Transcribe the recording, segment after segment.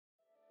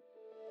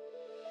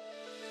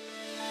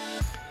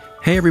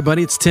Hey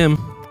everybody, it's Tim.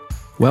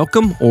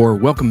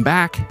 Welcome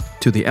back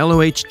to the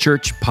LOH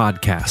Church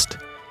podcast.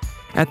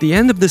 At the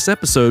end of this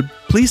episode,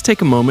 please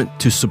take a moment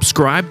to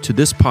subscribe to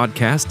this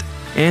podcast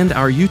and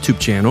our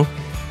YouTube channel,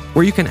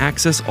 where you can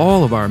access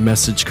all of our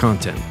message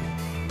content.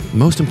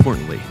 Most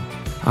importantly,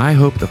 I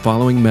hope the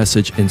following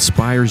message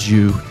inspires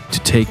you to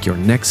take your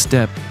next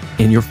step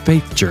in your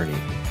faith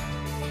journey.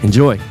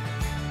 Enjoy.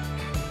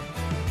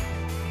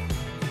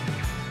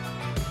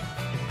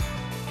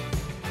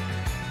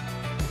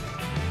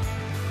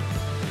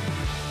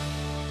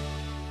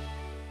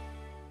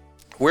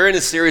 We're in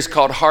a series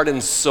called Heart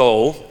and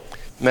Soul,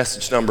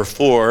 message number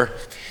 4.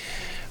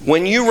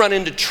 When you run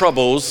into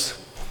troubles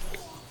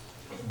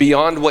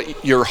beyond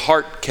what your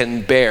heart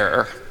can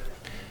bear,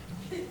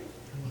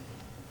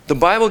 the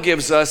Bible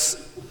gives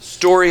us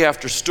story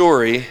after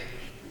story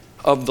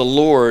of the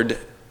Lord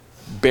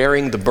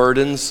bearing the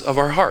burdens of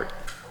our heart.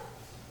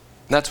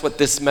 And that's what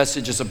this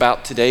message is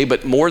about today,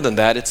 but more than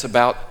that, it's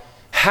about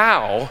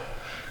how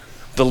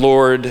the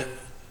Lord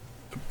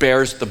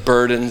bears the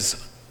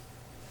burdens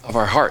of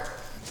our heart.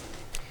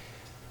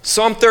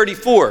 Psalm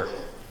 34.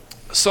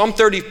 Psalm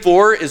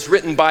 34 is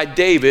written by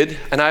David,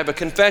 and I have a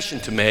confession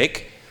to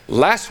make.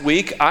 Last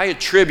week, I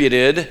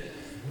attributed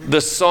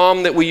the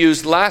psalm that we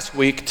used last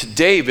week to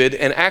David,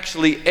 and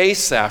actually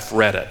Asaph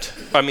wrote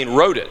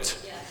it.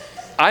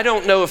 I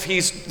don't know if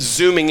he's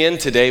zooming in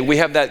today. We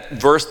have that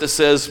verse that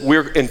says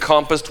we're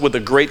encompassed with a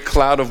great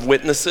cloud of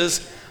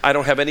witnesses. I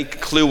don't have any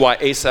clue why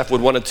Asaph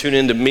would want to tune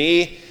into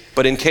me,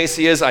 but in case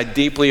he is, I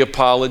deeply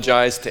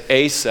apologize to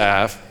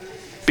Asaph.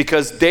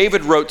 Because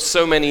David wrote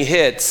so many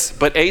hits,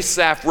 but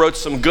Asaph wrote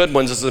some good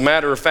ones. As a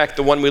matter of fact,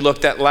 the one we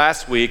looked at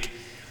last week,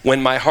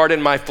 when my heart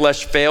and my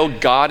flesh fail,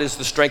 God is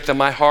the strength of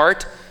my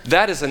heart,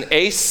 that is an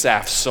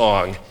Asaph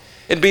song.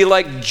 It'd be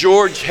like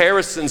George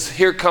Harrison's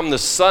Here Come the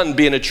Sun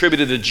being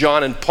attributed to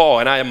John and Paul.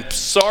 And I am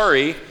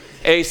sorry,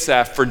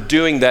 Asaph, for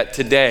doing that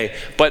today.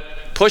 But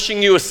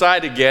pushing you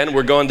aside again,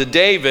 we're going to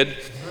David.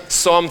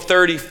 Psalm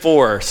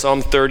 34.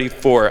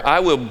 I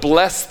will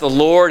bless the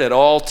Lord at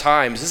all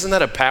times. Isn't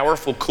that a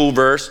powerful, cool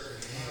verse?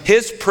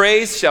 His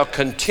praise shall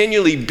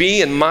continually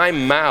be in my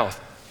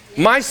mouth.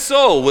 My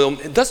soul will,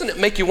 doesn't it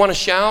make you want to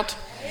shout?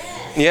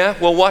 Yeah?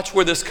 Well, watch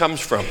where this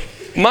comes from.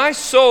 My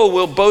soul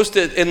will boast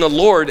in the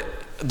Lord.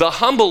 The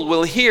humble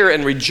will hear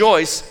and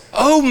rejoice.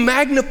 Oh,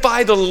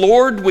 magnify the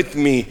Lord with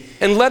me,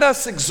 and let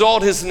us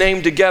exalt his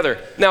name together.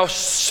 Now,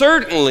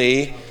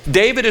 certainly,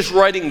 David is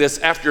writing this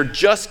after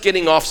just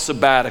getting off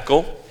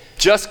sabbatical,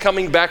 just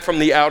coming back from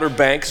the Outer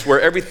Banks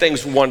where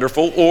everything's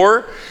wonderful,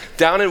 or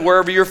down in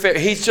wherever you're.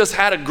 He's just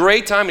had a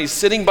great time. He's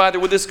sitting by there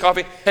with his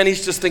coffee, and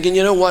he's just thinking,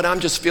 you know what? I'm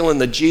just feeling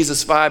the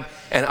Jesus vibe,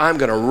 and I'm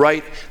going to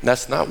write. And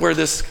that's not where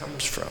this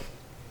comes from.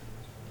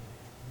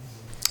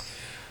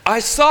 I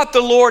sought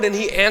the Lord, and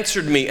he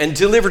answered me and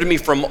delivered me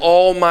from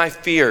all my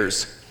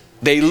fears.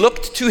 They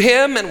looked to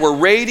him and were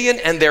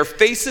radiant, and their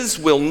faces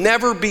will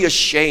never be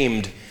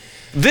ashamed.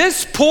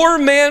 This poor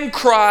man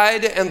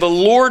cried, and the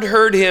Lord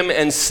heard him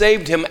and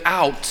saved him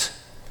out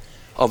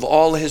of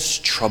all his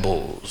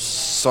troubles.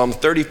 Psalm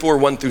 34,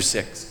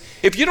 1-6.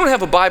 If you don't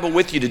have a Bible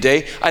with you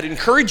today, I'd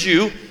encourage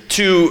you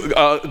to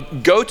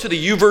go to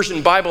the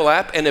YouVersion Bible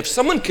app, and if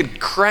someone could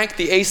crank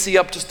the AC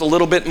up just a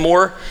little bit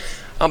more,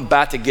 I'm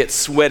about to get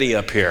sweaty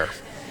up here.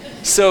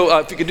 So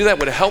if you could do that,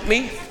 would it help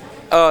me?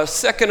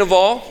 Second of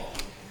all,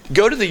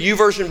 go to the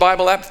YouVersion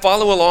Bible app,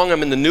 follow along.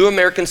 I'm in the New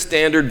American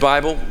Standard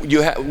Bible.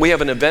 We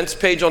have an events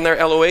page on there,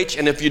 LOH,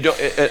 and if you don't,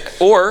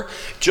 or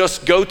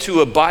just go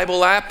to a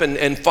Bible app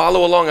and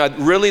follow along. I'd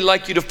really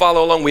like you to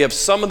follow along. We have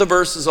some of the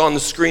verses on the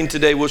screen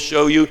today we'll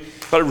show you,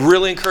 but I'd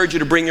really encourage you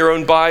to bring your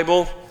own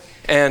Bible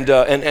and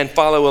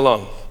follow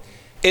along.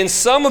 In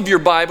some of your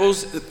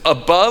Bibles,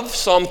 above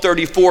Psalm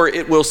 34,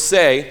 it will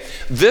say,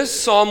 this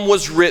psalm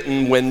was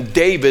written when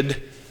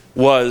David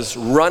was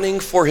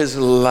running for his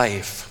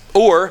life.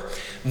 Or,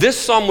 this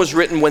psalm was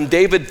written when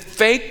David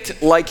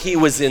faked like he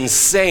was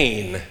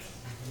insane.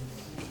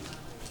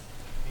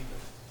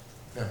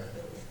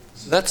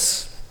 So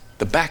that's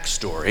the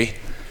backstory,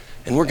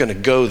 and we're going to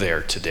go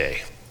there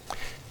today.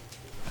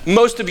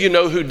 Most of you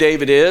know who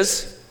David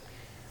is.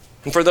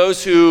 And for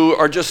those who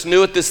are just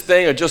new at this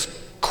thing, or just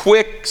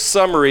quick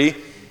summary,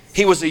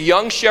 he was a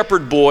young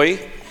shepherd boy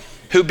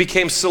who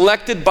became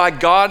selected by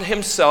God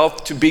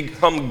himself to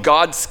become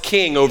God's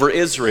king over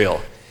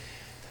Israel.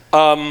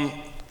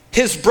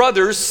 His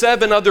brothers,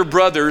 7 other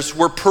brothers,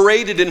 were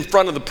paraded in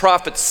front of the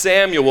prophet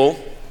Samuel,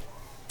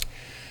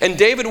 and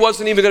David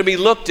wasn't even going to be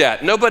looked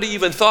at. Nobody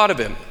even thought of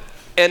him.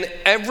 And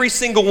every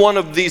single one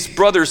of these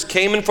brothers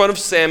came in front of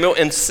Samuel,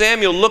 and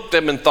Samuel looked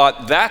at them and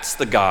thought, that's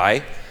the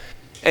guy.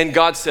 And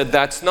God said,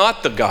 that's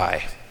not the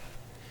guy.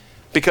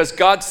 Because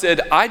God said,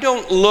 I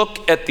don't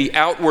look at the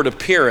outward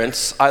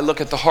appearance, I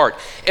look at the heart.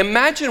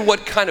 Imagine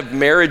what kind of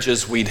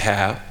marriages we'd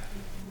have.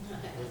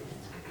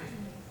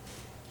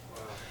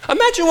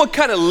 Imagine what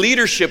kind of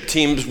leadership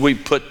teams we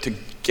put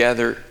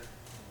together.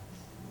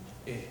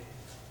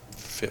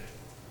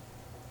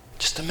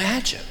 Just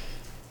imagine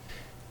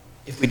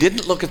if we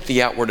didn't look at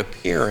the outward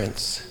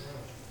appearance,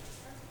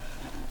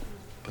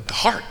 but the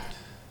heart.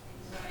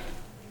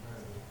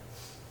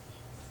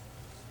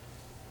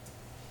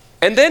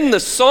 And then the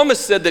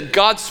psalmist said that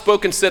God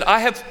spoke and said, I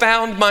have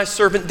found my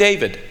servant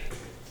David.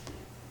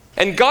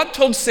 And God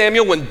told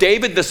Samuel when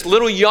David, this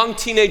little young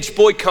teenage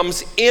boy,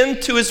 comes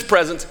into his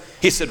presence,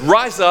 he said,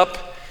 rise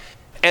up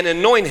and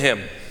anoint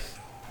him.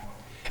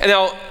 And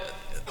now,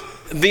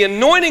 the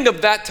anointing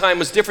of that time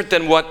was different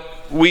than what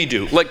we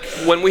do. Like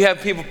when we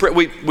have people pray,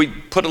 we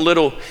put a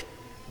little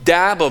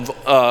dab of,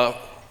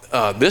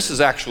 this is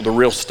actually the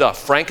real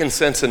stuff,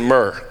 frankincense and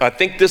myrrh. I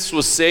think this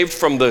was saved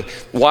from the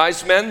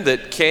wise men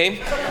that came.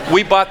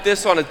 We bought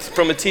this from a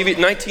TV,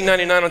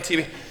 1999 on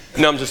TV.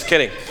 No, I'm just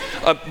kidding.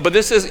 But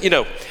this is,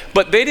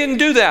 but they didn't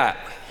do that.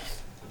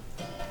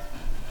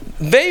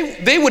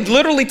 They would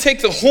literally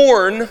take the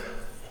horn,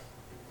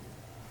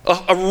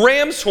 a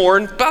ram's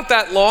horn, about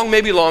that long,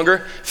 maybe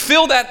longer,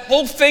 fill that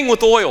whole thing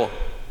with oil.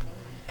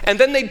 And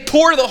then they'd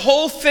pour the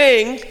whole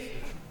thing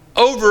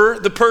over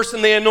the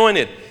person they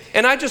anointed.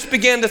 And I just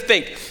began to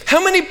think,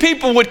 how many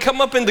people would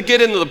come up and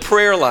get into the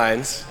prayer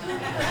lines?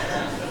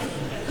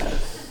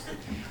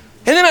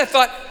 And then I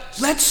thought,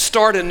 let's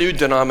start a new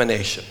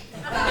denomination.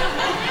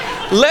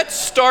 Let's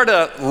start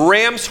a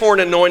ram's horn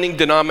anointing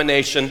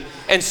denomination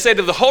and say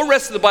to the whole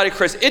rest of the body of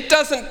Christ, it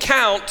doesn't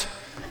count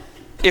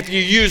if you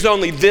use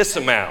only this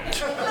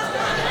amount.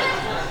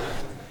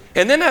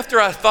 And then after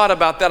I thought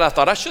about that, I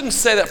thought I shouldn't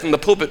say that from the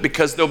pulpit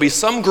because there'll be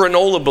some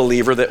granola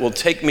believer that will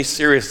take me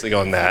seriously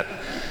on that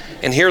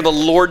and hear the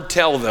Lord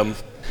tell them.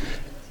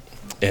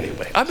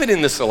 Anyway, I've been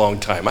in this a long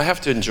time. I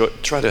have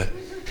to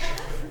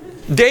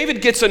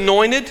David gets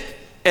anointed.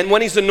 And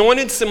when he's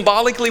anointed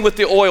symbolically with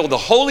the oil, the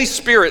Holy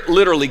Spirit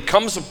literally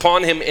comes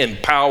upon him in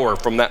power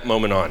from that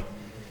moment on.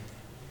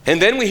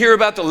 And then we hear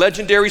about the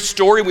legendary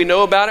story, we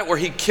know about it, where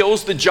he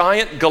kills the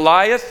giant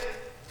Goliath.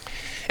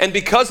 And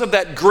because of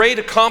that great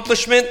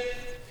accomplishment,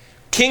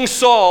 King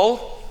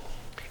Saul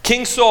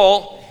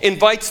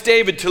invites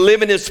David to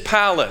live in his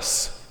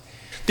palace.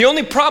 The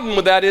only problem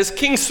with that is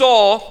King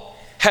Saul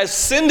has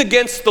sinned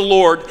against the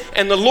Lord,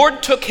 and the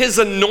Lord took his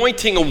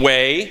anointing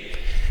away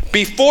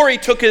before he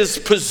took his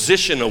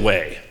position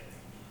away.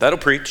 That'll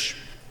preach.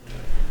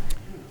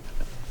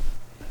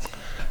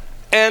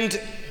 And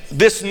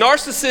this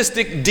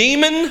narcissistic,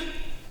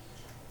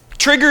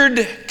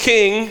 demon-triggered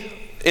king,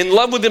 in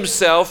love with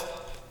himself,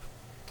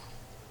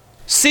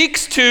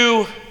 seeks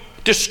to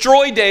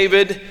destroy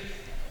David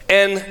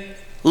and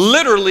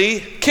literally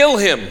kill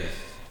him.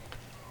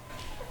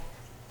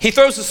 He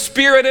throws a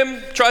spear at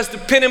him, tries to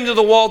pin him to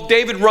the wall.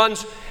 David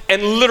runs,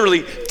 and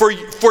literally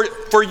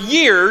for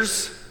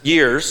years,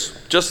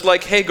 just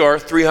like Hagar,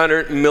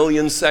 300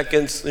 million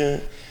seconds.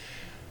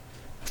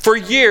 For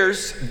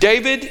years,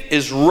 David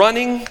is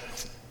running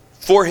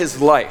for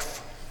his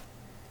life.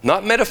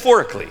 Not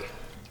metaphorically,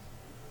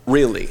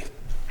 really.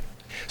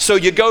 So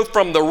you go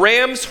from the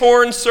ram's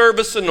horn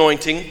service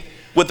anointing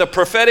with the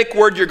prophetic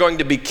word, you're going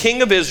to be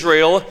king of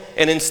Israel,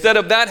 and instead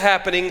of that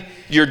happening,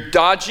 you're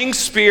dodging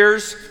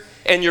spears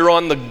and you're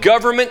on the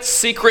government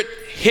secret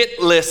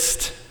hit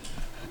list.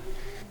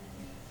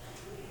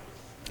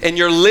 And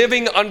you're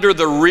living under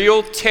the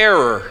real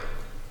terror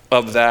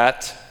of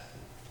that.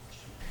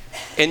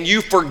 And you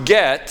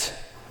forget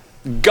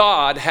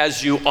God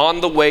has you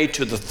on the way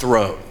to the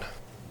throne.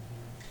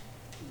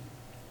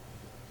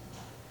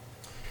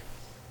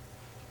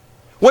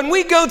 When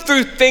we go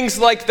through things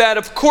like that,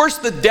 of course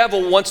the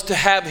devil wants to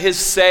have his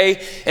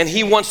say and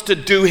he wants to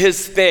do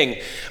his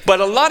thing. But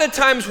a lot of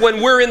times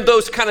when we're in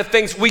those kind of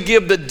things, we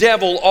give the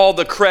devil all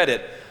the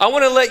credit. I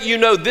want to let you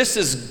know this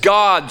is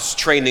God's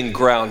training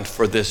ground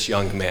for this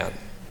young man.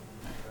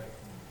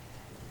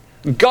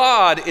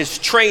 God is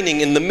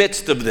training in the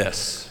midst of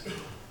this.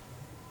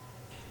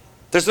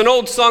 There's an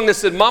old song that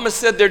said, Mama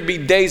said there'd be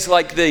days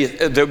like these.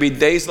 There'd be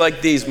days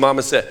like these,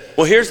 Mama said.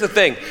 Well, here's the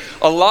thing.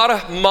 A lot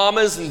of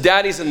mamas and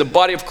daddies in the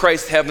body of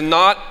Christ have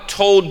not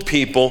told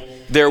people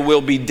there will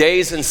be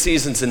days and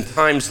seasons and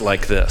times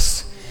like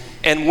this.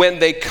 And when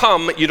they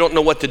come, you don't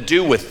know what to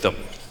do with them.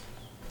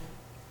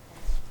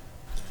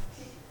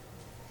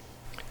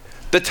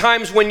 The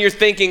times when you're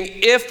thinking,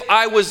 if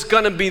I was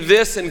going to be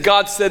this and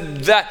God said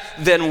that,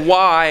 then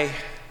why?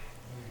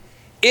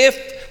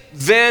 If,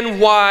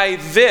 then why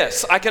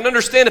this? I can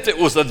understand if it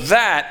was a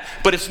that,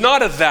 but it's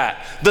not a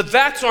that. The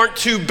that's aren't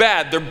too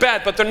bad. They're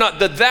bad, but they're not.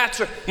 The that's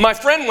are, my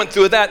friend went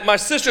through a that, my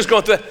sister's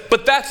going through that,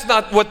 but that's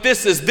not what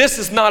this is. This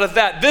is not a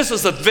that. This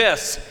is a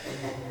this.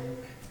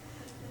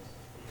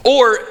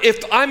 Or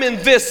if I'm in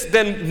this,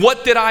 then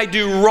what did I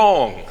do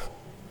wrong?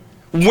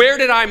 Where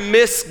did I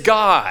miss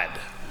God?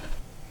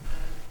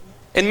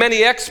 And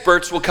many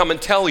experts will come and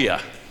tell you,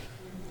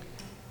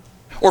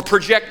 or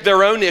project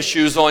their own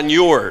issues on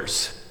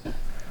yours,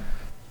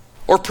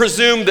 or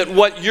presume that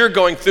what you're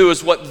going through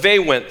is what they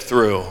went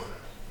through.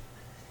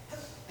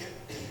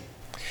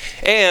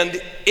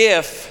 And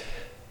if,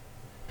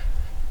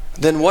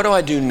 then what do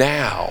I do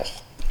now?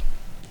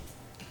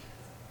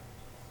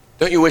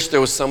 Don't you wish there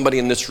was somebody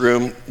in this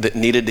room that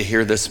needed to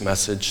hear this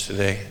message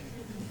today?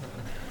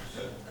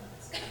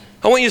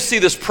 I want you to see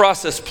this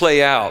process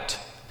play out.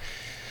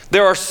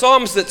 There are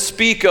Psalms that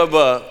speak of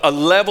a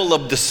level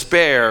of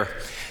despair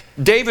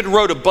David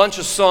wrote a bunch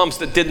of Psalms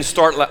that didn't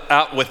start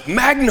out with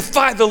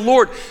magnify the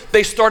Lord.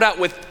 They start out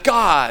with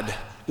God,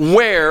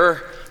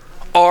 where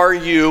are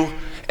you?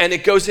 And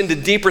it goes into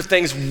deeper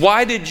things.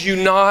 Why did you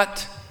not?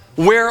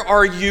 Where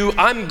are you?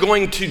 I'm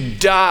going to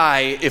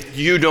die if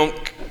you don't.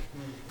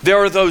 There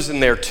are those in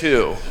there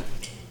too.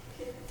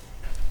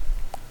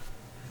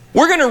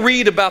 We're going to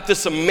read about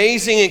this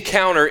amazing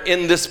encounter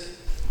in this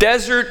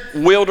desert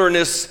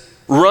wilderness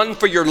run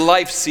for your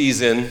life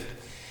season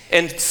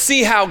and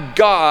see how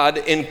God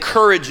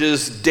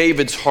encourages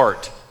David's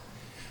heart.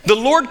 The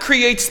Lord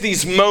creates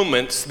these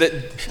moments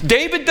that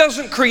David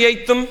doesn't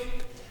create them.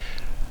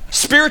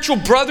 Spiritual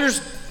brothers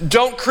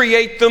don't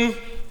create them.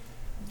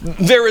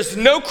 There is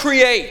no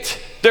create.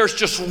 There's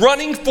just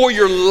running for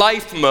your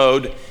life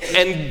mode,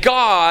 and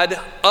God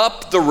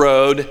up the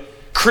road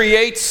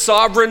creates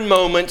sovereign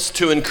moments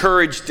to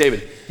encourage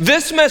David.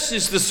 This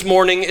message this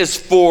morning is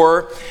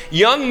for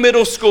young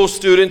middle school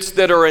students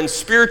that are in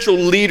spiritual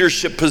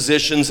leadership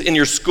positions in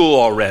your school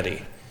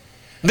already.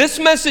 This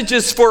message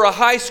is for a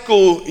high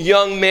school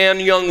young man,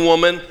 young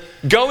woman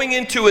going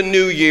into a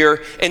new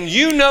year, and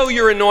you know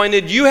you're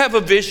anointed, you have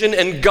a vision,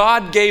 and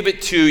God gave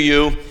it to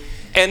you.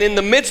 And in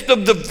the midst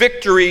of the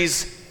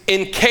victories,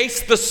 in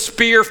case the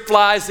spear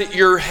flies at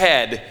your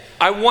head,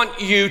 I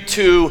want you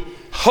to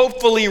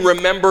hopefully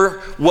remember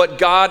what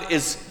God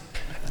is.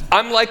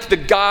 I'm like the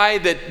guy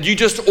that you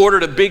just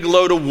ordered a big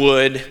load of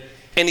wood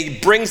and he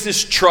brings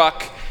his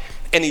truck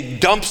and he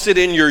dumps it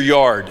in your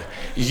yard.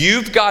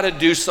 You've got to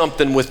do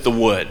something with the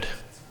wood.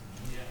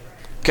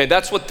 Okay,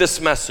 that's what this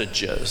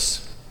message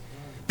is.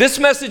 This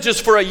message is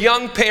for a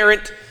young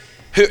parent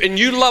who, and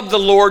you love the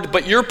Lord,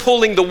 but you're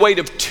pulling the weight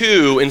of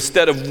two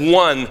instead of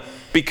one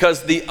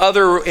because the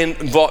other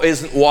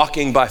isn't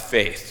walking by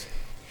faith.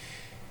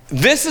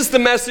 This is the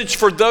message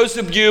for those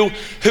of you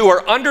who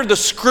are under the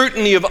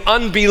scrutiny of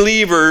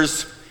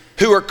unbelievers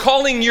who are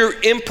calling your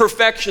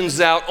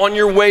imperfections out on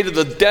your way to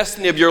the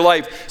destiny of your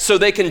life so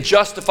they can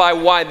justify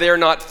why they're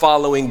not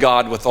following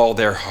God with all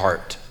their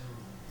heart.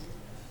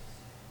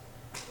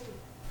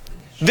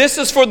 This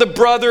is for the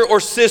brother or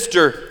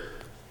sister,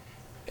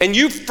 and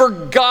you've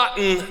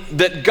forgotten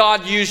that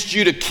God used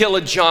you to kill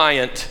a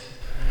giant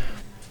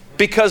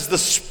because the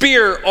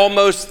spear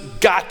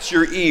almost got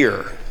your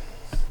ear.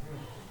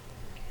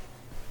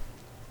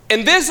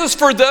 And this is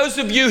for those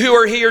of you who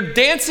are here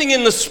dancing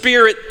in the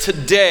Spirit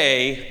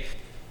today,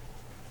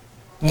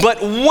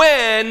 but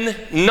when,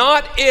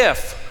 not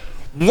if,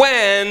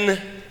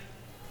 when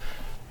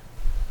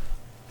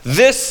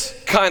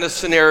this kind of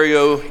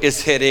scenario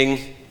is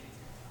hitting,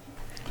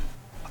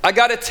 I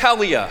got to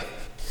tell you,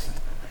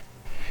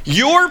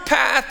 your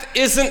path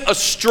isn't a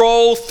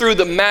stroll through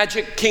the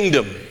magic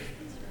kingdom.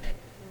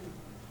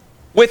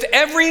 With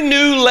every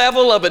new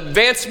level of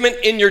advancement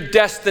in your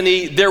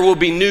destiny, there will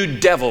be new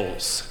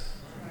devils.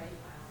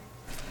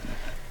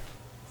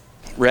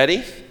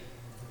 Ready?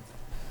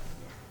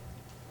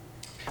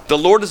 The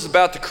Lord is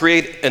about to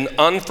create an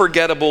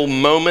unforgettable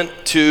moment,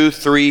 2,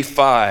 3,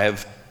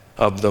 5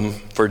 of them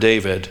for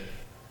David.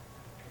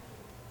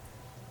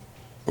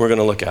 We're going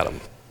to look at them.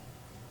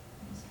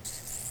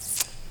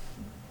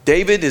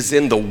 David is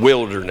in the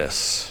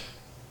wilderness.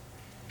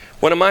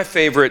 One of my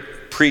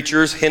favorite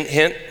preachers, hint,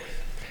 hint,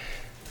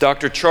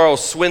 Dr.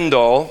 Charles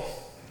Swindoll.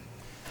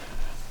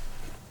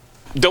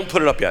 Don't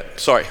put it up yet,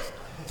 sorry.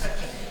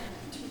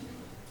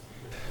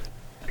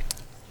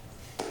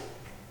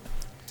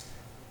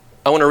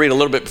 I want to read a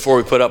little bit before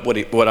we put up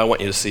what I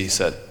want you to see, he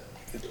said.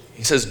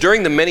 He says,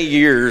 during the many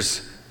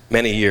years,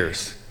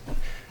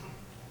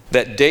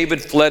 that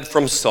David fled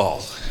from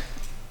Saul,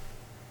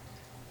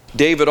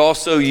 God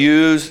also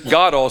used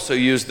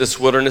this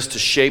wilderness to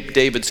shape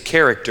David's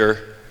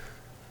character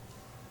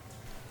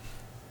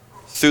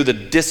through the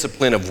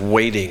discipline of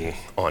waiting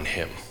on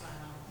him.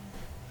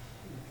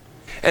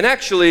 And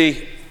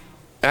actually,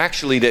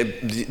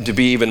 to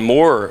be even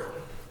more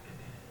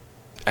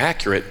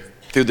accurate,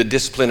 through the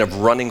discipline of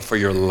running for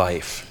your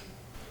life.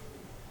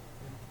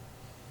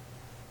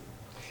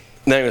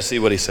 Now you're going to see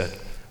what he said.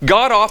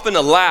 God often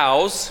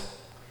allows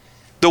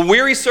the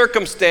weary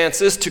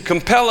circumstances to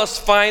compel us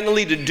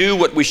finally to do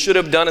what we should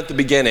have done at the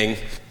beginning: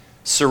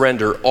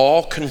 surrender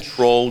all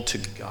control to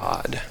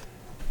God.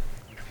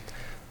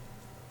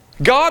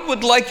 God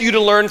would like you to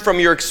learn from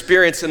your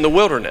experience in the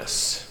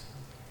wilderness.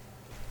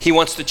 He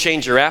wants to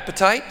change your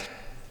appetite.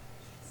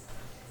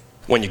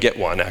 When you get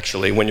one,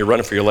 actually. When you're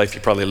running for your life,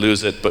 you probably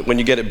lose it. But when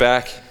you get it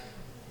back,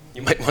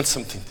 you might want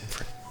something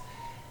different.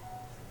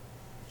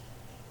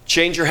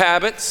 Change your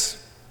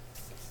habits,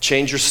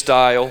 change your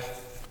style,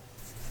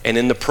 and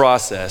in the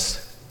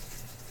process,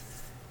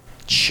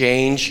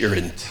 change your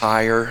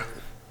entire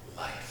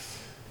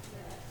life.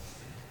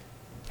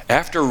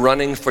 After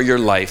running for your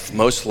life,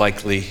 most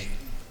likely,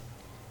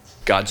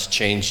 God's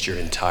changed your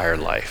entire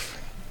life.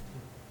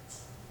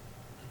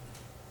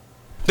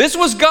 This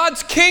was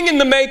God's king in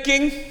the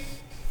making.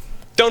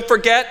 Don't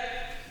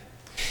forget.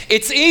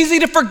 It's easy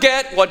to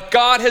forget what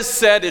God has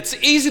said. It's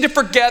easy to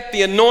forget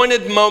the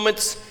anointed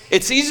moments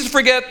It's easy to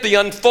forget the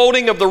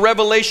unfolding of the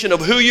revelation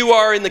of who you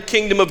are in the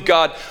kingdom of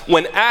God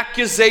when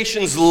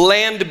accusations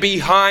land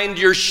behind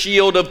your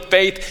shield of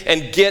faith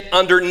and get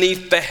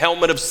underneath the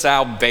helmet of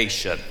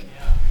salvation.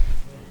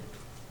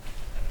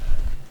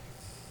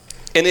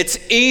 And it's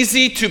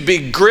easy to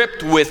be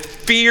gripped with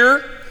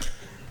fear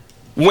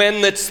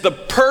when it's the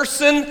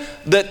person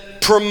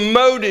that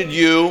promoted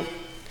you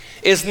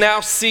is now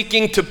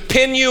seeking to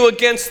pin you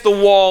against the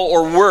wall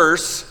or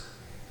worse,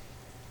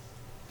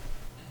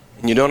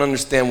 and you don't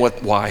understand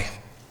why.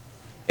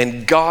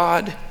 And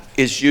God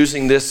is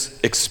using this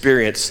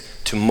experience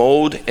to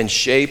mold and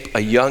shape a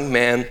young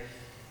man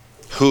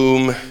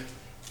whom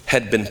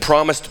had been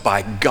promised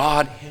by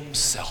God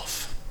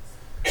himself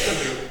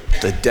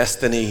the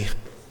destiny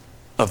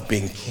of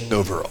being king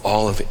over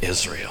all of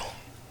Israel.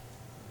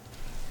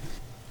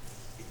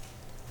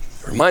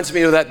 It reminds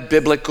me of that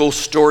biblical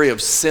story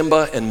of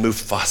Simba and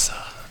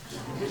Mufasa.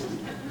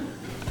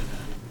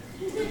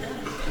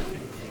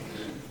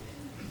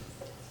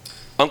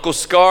 Uncle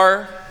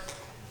Scar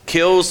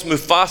kills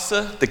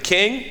Mufasa, the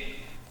king,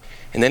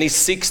 and then he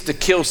seeks to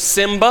kill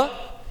Simba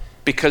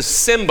because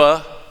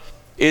Simba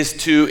is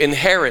to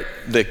inherit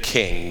the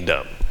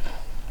kingdom.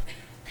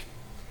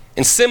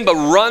 And Simba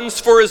runs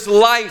for his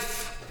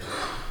life,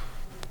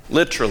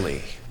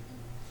 literally.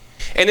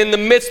 And in the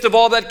midst of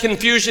all that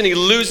confusion, he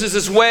loses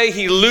his way,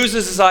 he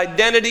loses his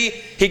identity,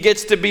 he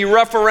gets to be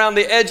rough around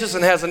the edges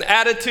and has an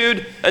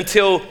attitude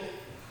until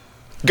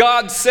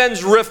God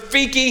sends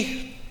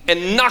Rafiki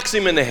and knocks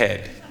him in the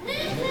head.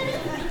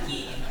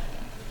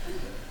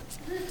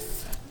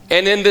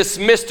 And in this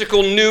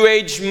mystical New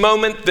Age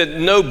moment that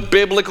no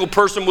biblical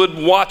person would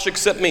watch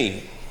except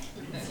me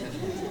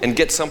and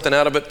get something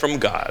out of it from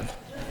God,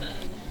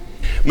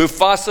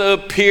 Mufasa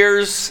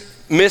appears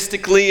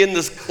mystically in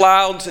the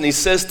clouds and he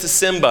says to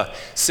Simba,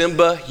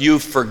 "Simba,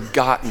 you've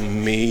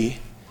forgotten me."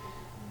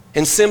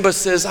 And Simba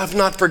says, "I've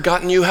not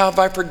forgotten you. How have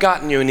I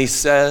forgotten you?" And he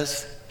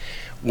says,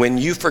 "When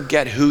you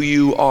forget who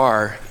you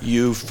are,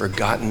 you've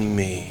forgotten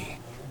me."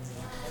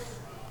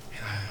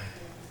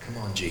 Come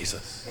on,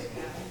 Jesus.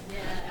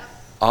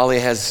 Ollie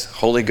has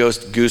Holy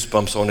Ghost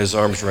goosebumps on his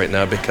arms right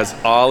now because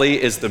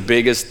Ollie is the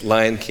biggest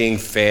Lion King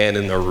fan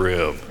in the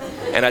room.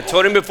 And I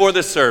told him before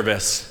the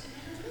service,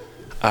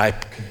 I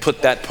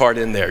put that part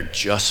in there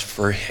just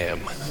for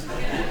him.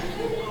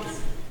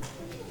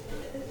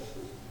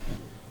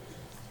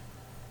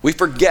 We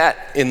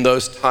forget in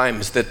those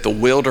times that the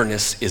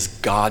wilderness is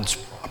God's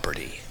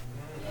property,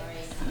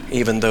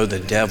 even though the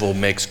devil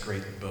makes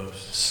great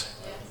boasts.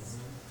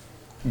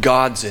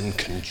 God's in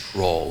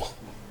control.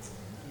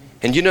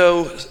 And you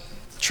know,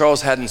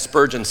 Charles Haddon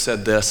Spurgeon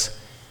said this,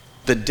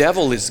 the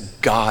devil is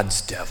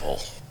God's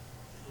devil.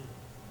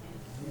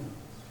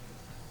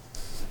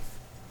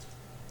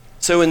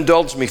 So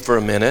indulge me for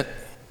a minute.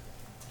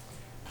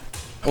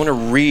 I want to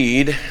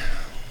read,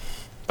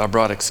 I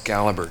brought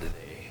Excalibur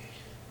today.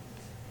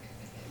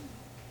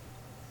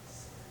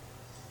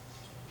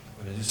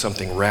 I'm going to do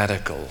something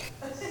radical.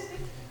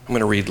 I'm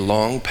going to read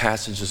long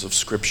passages of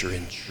scripture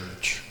in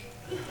church.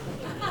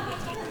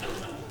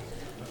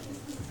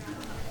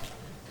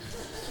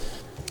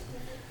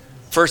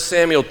 First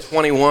Samuel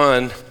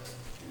 21,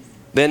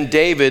 then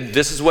David,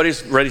 this is what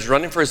he's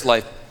running for his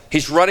life.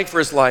 He's running for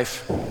his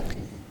life.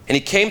 And he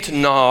came to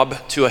Nob,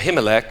 to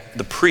Ahimelech,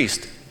 the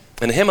priest.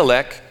 And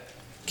Ahimelech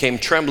came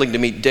trembling to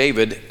meet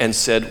David and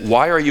said,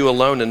 "Why are you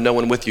alone and no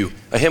one with you?"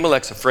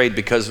 Ahimelech's afraid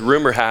because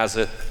rumor has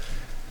it,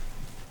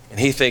 and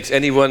he thinks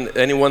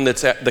anyone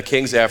that's the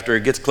king's after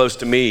gets close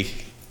to me,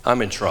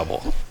 I'm in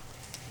trouble.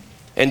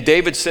 And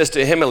David says to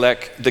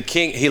Ahimelech, the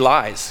king, he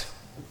lies.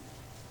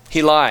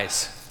 He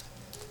lies.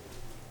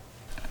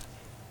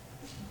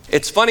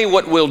 It's funny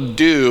what we'll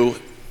do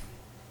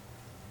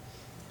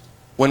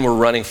when we're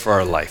running for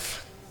our life.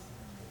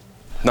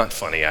 Not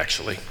funny,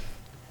 actually.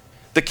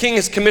 The king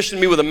has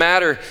commissioned me with a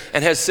matter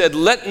and has said,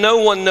 "Let no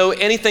one know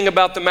anything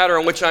about the matter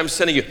on which I'm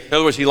sending you." In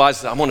other words, he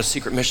lies, I'm on a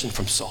secret mission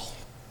from Saul.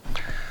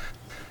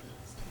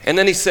 And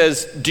then he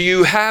says, "Do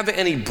you have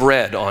any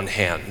bread on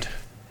hand?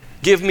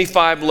 Give me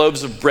 5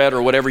 loaves of bread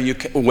or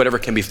whatever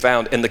can be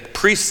found." And the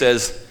priest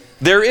says,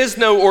 "There is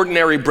no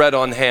ordinary bread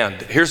on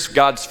hand." Here's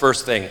God's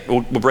first thing.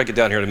 We'll break it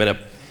down here in a minute.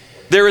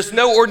 There is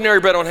no ordinary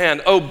bread on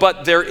hand. Oh,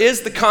 but there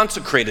is the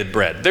consecrated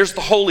bread. There's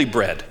the holy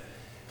bread.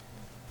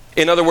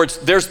 In other words,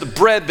 there's the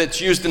bread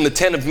that's used in the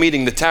tent of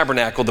meeting, the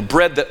tabernacle, the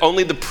bread that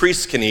only the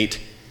priests can eat,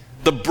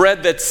 the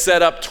bread that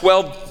set up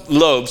 12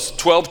 loaves,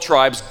 12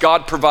 tribes,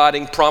 God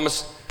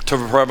promised to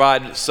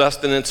provide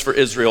sustenance for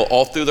Israel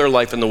all through their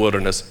life in the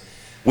wilderness.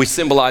 We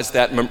symbolize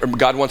that.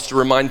 God wants to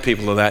remind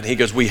people of that. He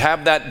goes, we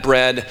have that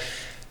bread,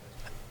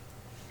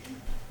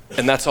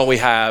 and that's all we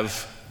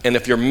have. And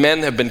if your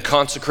men have been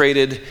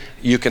consecrated,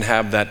 you can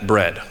have that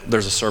bread.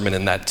 There's a sermon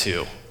in that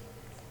too.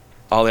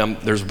 Ollie,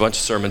 there's a bunch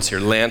of sermons here.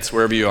 Lance,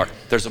 wherever you are,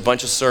 there's a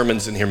bunch of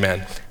sermons in here,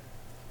 man.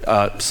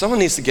 Someone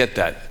needs to get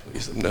that.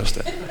 Please notice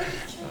that.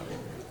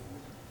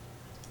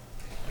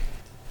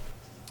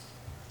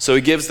 So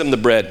he gives them the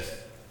bread.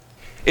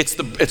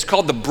 It's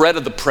called the bread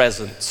of the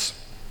presence.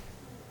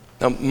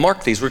 Now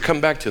mark these, we'll come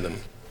back to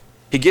them.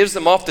 He gives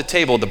them off the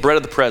table the bread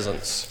of the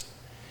presence.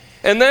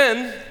 And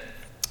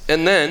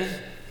then,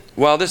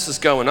 while this is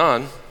going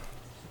on,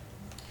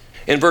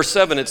 in verse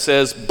 7 it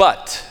says,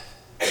 but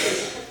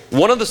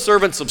one of the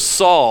servants of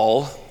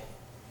Saul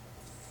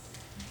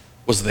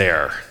was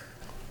there.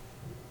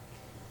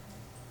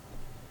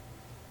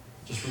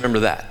 Just remember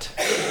that.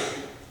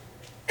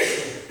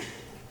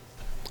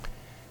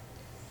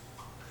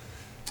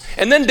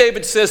 And then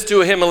David says to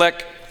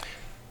Ahimelech,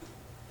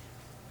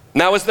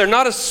 now is there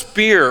not a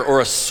spear or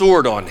a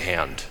sword on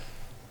hand?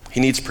 He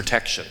needs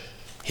protection.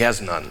 He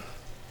has none.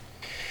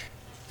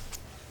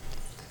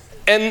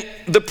 And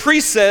the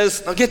priest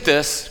says, now get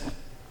this,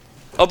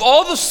 of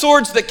all the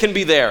swords that can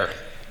be there,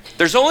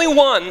 there's only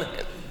one,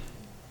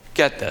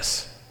 get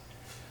this,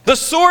 the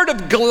sword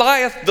of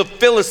Goliath the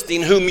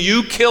Philistine, whom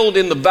you killed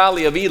in the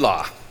valley of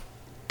Elah.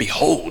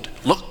 Behold,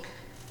 look,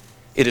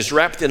 it is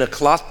wrapped in a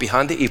cloth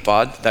behind the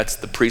ephod, that's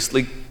the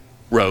priestly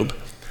robe.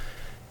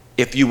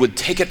 If you would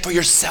take it for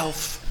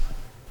yourself,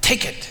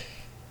 take it,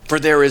 for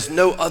there is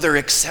no other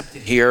except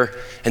it here.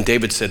 And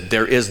David said,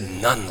 there is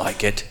none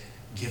like it,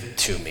 give it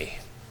to me.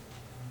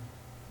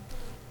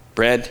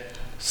 Bread,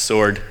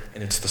 sword,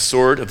 and it's the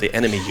sword of the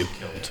enemy you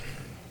killed.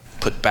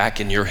 Put back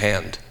in your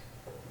hand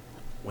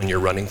when you're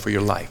running for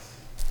your life.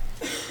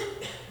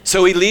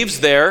 So he leaves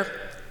there,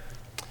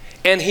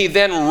 and he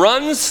then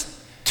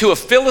runs to a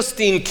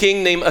Philistine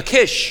king named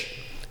Achish,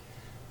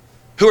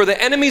 who are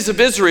the enemies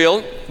of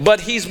Israel,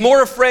 but he's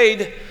more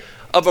afraid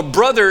of a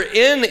brother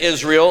in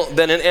Israel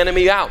than an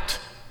enemy out.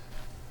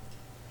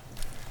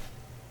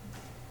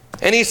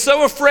 And he's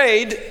so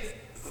afraid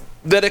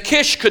that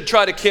Achish could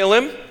try to kill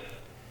him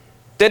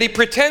that he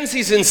pretends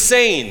he's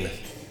insane,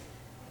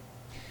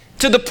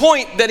 to the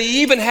point that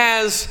he even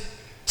has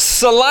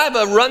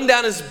saliva run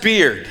down his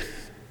beard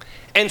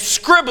and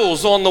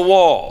scribbles on the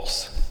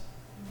walls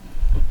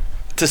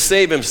to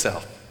save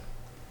himself.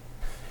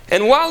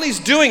 And while he's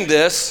doing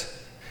this,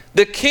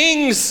 the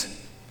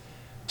king's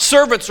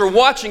servants are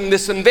watching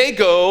this, and they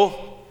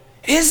go,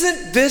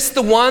 isn't this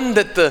the one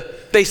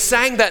that they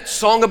sang that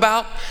song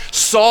about?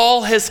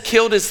 Saul has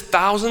killed his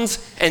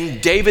thousands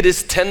and David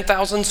his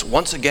 10,000s.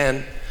 Once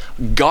again,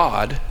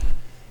 God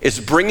is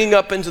bringing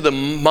up into the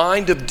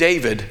mind of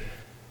David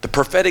the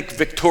prophetic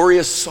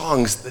victorious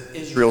songs that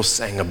Israel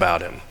sang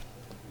about him,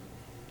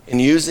 and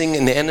using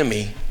an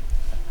enemy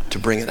to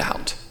bring it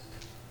out.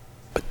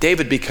 But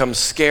David becomes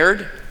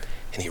scared,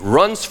 and he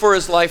runs for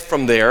his life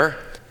from there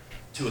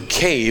to a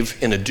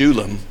cave in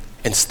Adullam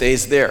and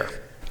stays there.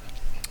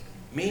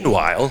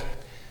 Meanwhile,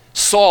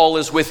 Saul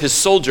is with his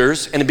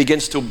soldiers, and he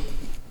begins to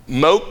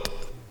mope,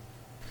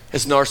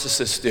 as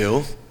narcissists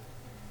do,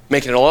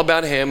 making it all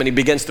about him, and he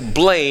begins to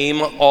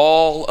blame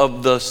all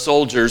of the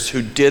soldiers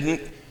who didn't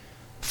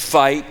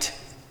fight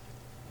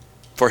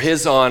for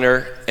his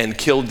honor and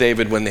kill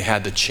David when they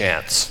had the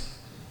chance.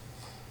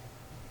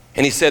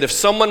 And he said, if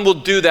someone will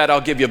do that,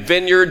 I'll give you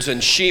vineyards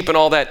and sheep and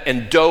all that.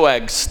 And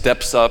Doeg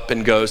steps up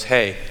and goes,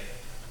 hey,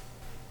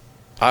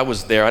 I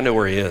was there. I know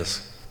where he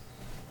is.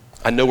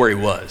 I know where he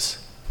was.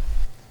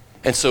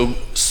 And so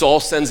Saul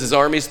sends his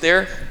armies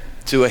there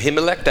to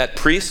Ahimelech, that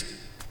priest.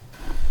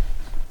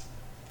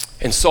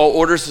 And Saul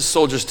orders his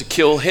soldiers to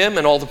kill him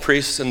and all the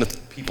priests and the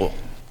people.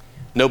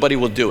 Nobody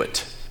will do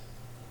it.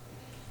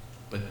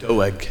 But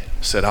Doeg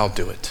said, I'll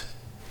do it.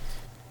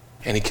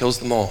 And he kills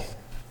them all.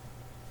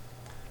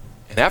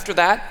 And after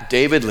that,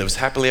 David lives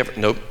happily ever.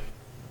 Nope.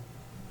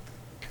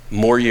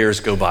 More years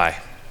go by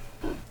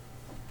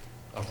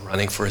of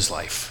running for his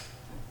life.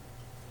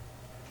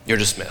 You're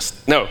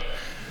dismissed. No.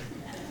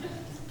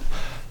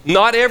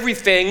 Not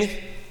everything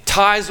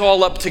ties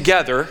all up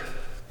together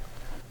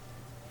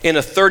in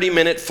a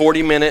 30-minute,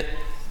 40-minute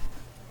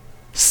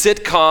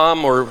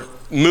sitcom or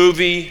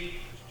movie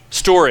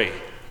story.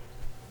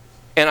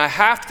 And I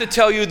have to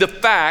tell you the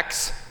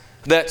facts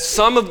that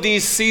some of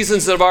these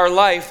seasons of our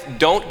life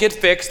don't get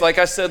fixed, like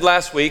I said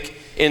last week,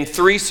 in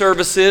 3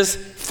 services,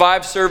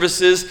 5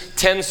 services,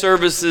 10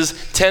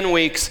 services, 10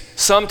 weeks,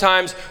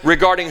 sometimes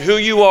regarding who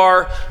you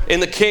are in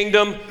the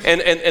kingdom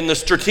and the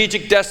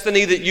strategic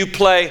destiny that you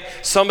play.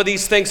 Some of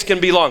these things can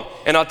be long.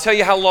 And I'll tell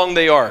you how long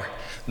they are.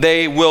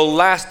 They will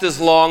last as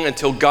long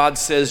until God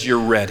says you're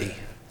ready.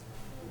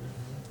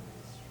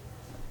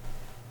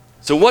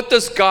 So what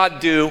does God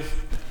do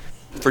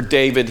for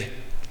David?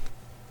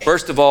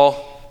 First of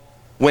all,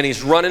 when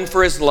he's running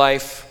for his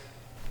life,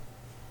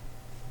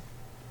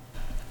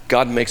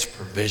 God makes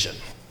provision.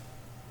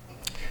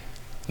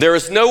 There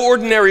is no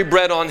ordinary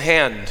bread on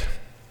hand.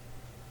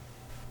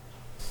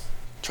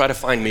 Try to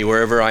find me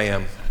wherever I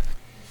am.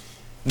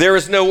 There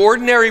is no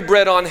ordinary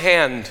bread on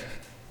hand,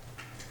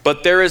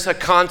 but there is a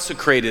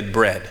consecrated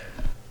bread.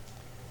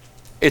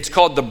 It's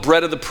called the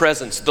bread of the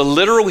presence. The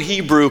literal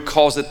Hebrew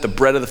calls it the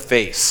bread of the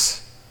face.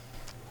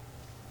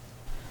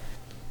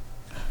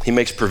 He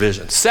makes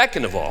provision.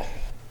 Second of all,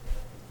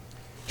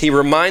 he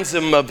reminds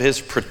him of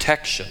his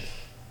protection.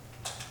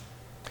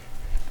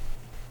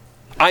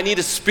 I need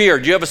a spear.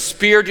 Do you have a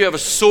spear? Do you have a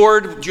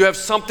sword? Do you have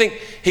something?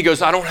 He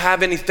goes, I don't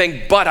have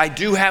anything, but I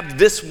do have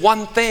this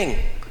one thing.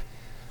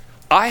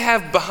 I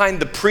have behind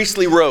the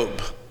priestly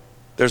robe,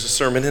 there's a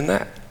sermon in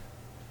that,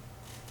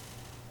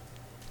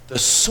 the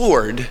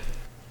sword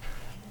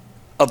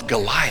of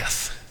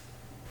Goliath.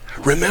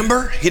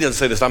 Remember? He doesn't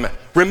say this.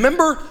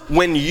 Remember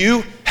when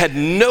you had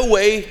no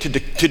way to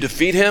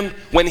defeat him?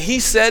 When he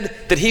said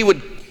that he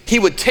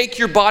would take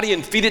your body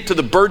and feed it to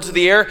the birds of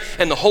the air,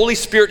 and the Holy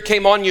Spirit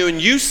came on you,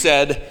 and you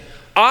said,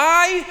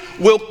 I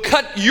will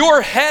cut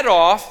your head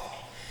off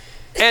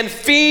and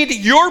feed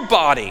your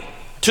body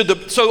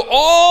so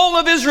all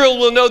of Israel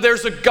will know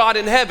there's a God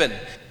in heaven.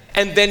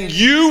 And then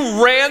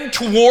you ran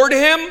toward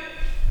him.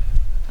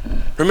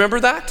 Remember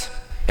that?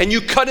 And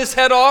you cut his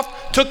head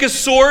off, took his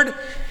sword.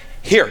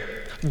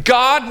 Here,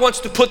 God wants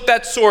to put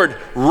that sword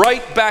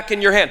right back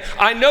in your hand.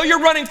 I know you're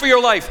running for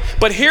your life,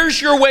 but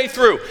here's your way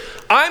through.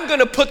 I'm going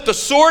to put the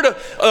sword,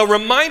 a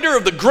reminder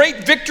of the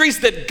great victories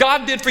that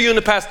God did for you in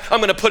the past. I'm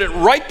going to put it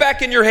right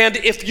back in your hand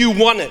if you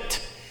want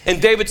it.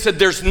 And David said,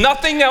 there's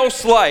nothing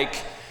else like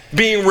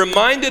being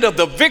reminded of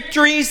the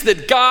victories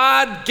that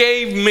God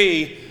gave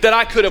me that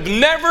I could have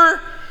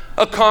never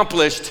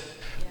accomplished.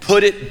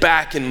 Put it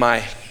back in my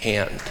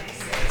hand.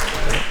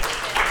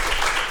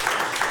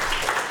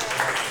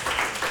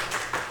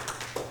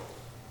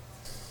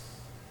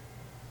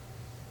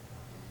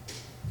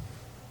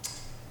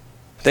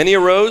 Then he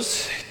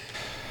arose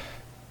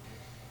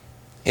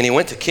and he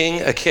went to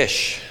King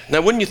Achish.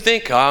 Now, wouldn't you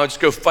think, I'll just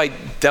go fight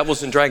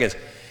devils and dragons?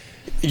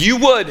 You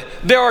would.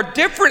 There are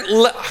different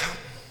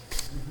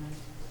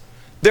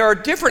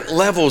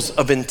levels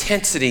of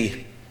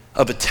intensity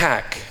of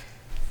attack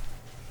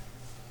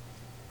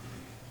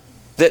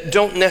that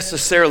don't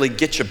necessarily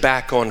get you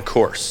back on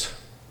course.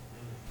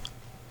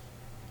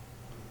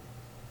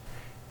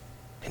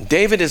 And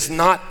David is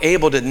not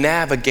able to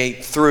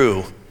navigate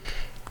through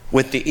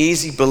with the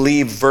easy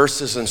believe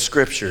verses and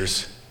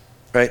scriptures,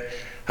 right?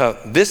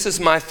 This is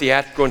my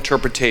theatrical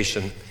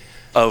interpretation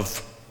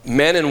of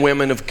men and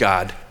women of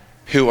God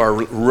who are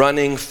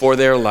running for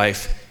their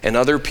life, and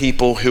other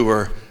people who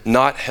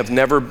have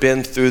never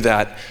been through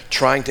that,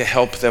 trying to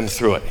help them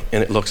through it.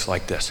 And it looks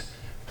like this.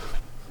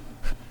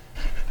 And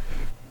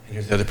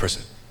here's the other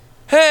person.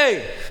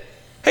 Hey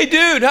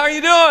dude, how are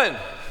you doing?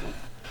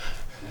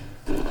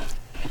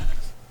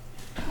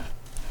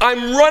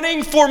 I'm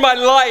running for my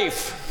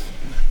life.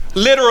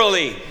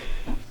 Literally.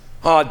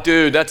 Oh,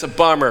 dude, that's a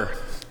bummer.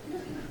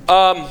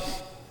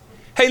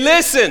 Hey,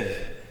 listen.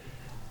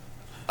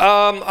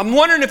 I'm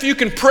wondering if you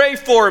can pray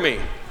for me.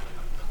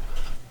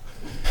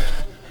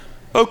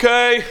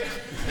 Okay.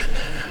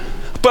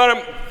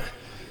 But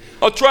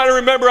I'll try to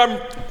remember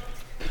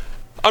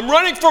I'm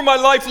running for my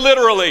life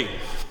literally.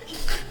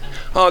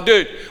 Oh,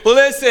 dude. Well,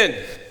 listen.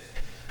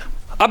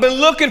 I've been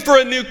looking for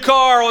a new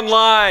car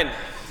online.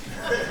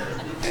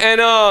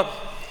 And,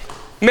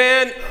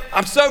 man,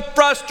 I'm so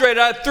frustrated.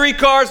 I had 3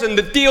 cars and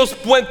the deals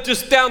went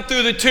just down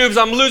through the tubes.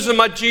 I'm losing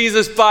my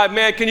Jesus vibe.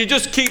 Man, can you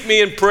just keep me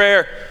in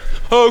prayer?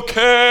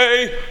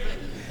 Okay.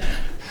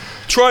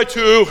 Try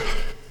to.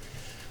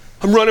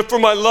 I'm running for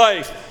my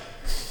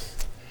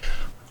life.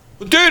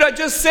 Dude, I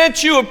just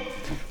sent you a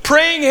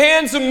praying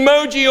hands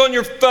emoji on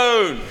your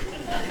phone.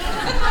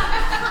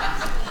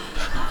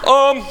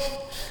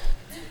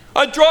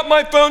 I dropped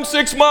my phone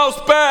 6 miles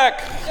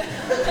back.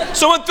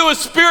 Someone threw a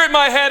spear at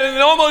my head and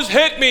it almost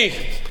hit me.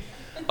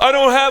 I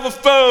don't have a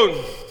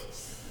phone.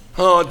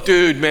 Oh,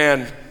 dude,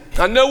 man.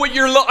 I know what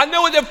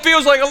that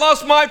feels like. I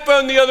lost my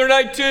phone the other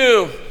night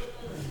too.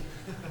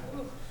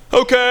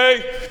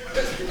 Okay.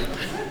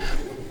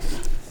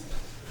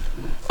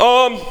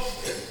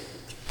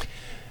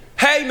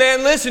 Hey,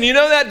 man, listen, you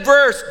know that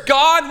verse,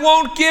 God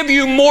won't give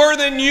you more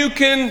than you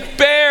can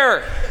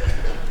bear.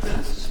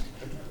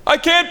 I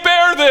can't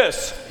bear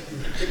this.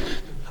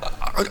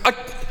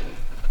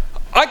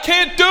 I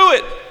can't do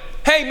it.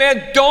 Hey,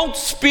 man, don't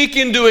speak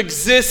into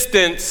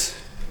existence.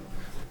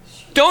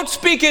 Don't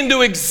speak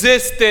into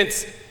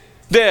existence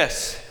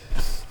this.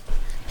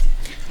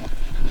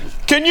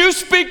 Can you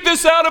speak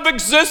this out of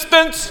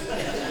existence?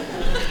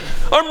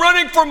 I'm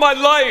running for my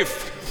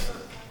life.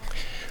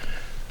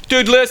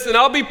 Dude, listen,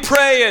 I'll be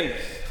praying.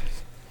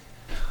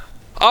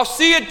 I'll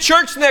see you at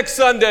church next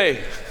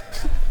Sunday.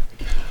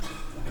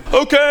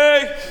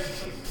 Okay.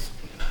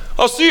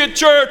 I'll see you at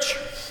church.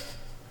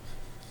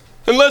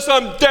 Unless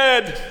I'm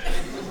dead.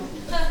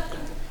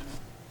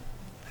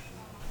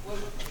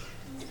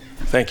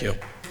 Thank you.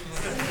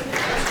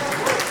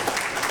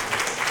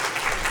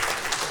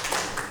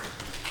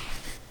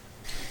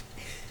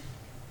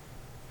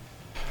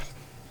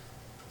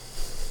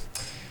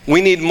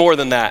 We need more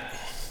than that.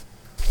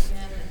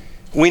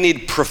 We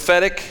need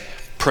prophetic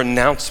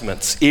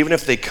pronouncements, even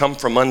if they come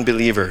from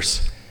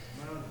unbelievers,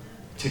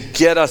 to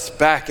get us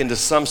back into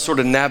some sort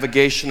of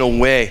navigational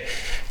way,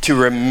 to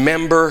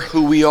remember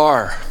who we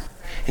are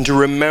and to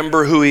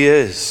remember who he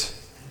is.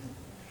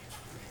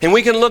 And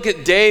we can look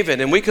at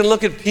David and we can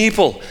look at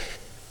people.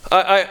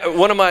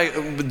 One of my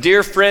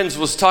dear friends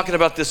was talking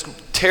about this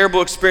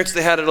terrible experience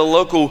they had at a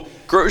local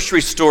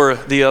grocery store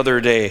the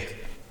other day.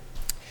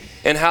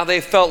 and how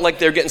they felt like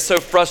they're getting so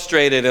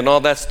frustrated and all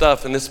that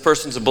stuff. And this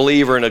person's a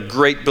believer and a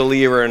great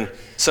believer and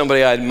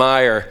somebody I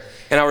admire.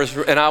 And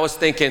I was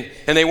thinking,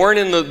 and they weren't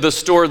in the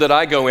store that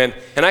I go in.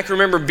 And I can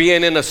remember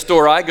being in a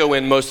store I go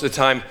in most of the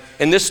time,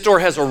 and this store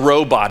has a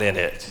robot in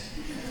it.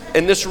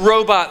 And this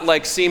robot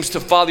like seems to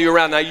follow you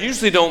around. And I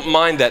usually don't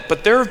mind that,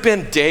 but there have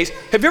been days.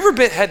 Have you ever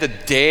had a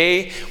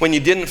day when you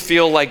didn't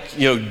feel like,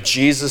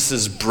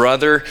 Jesus's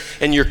brother,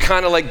 and you're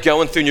kind of like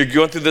going through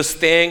this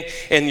thing,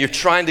 and you're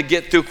trying to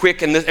get through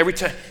quick, and every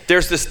time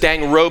there's this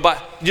dang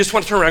robot, you just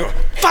want to turn around and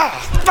go,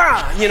 bah,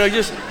 bah, you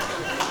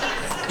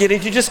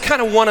just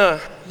kind of want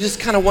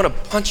to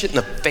punch it in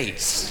the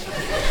face.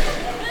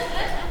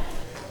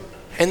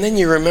 And then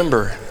you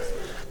remember,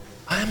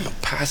 I'm a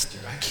pastor.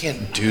 I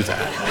can't do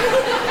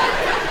that.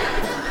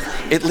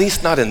 At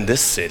least not in this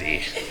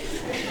city.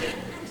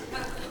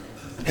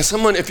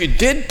 And if you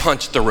did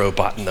punch the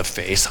robot in the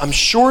face, I'm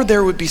sure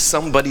there would be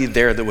somebody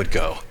there that would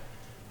go,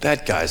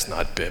 that guy's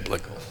not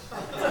biblical.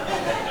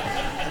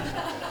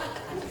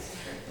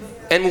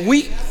 And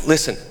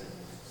listen,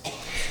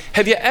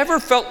 have you ever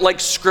felt like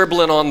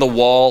scribbling on the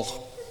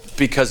wall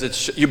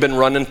because you've been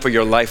running for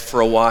your life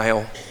for a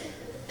while?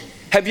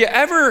 Have you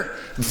ever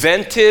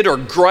vented or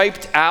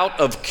griped out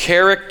of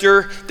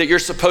character that you're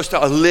supposed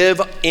to live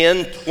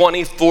in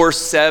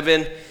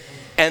 24/7,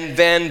 and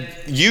then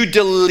you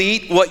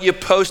delete what you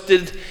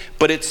posted,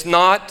 but it's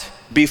not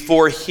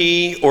before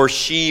he or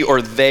she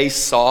or they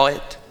saw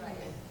it?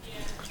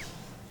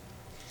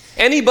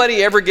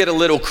 Anybody ever get a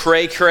little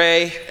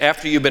cray-cray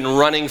after you've been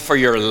running for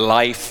your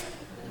life?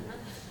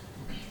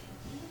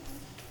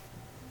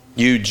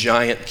 You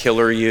giant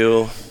killer,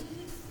 you.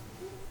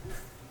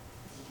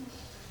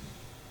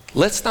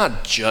 Let's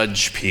not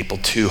judge people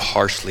too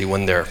harshly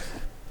when they're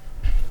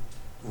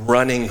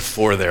running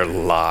for their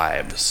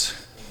lives.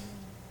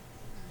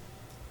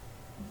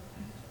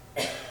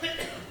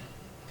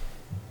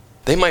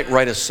 They might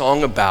write a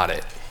song about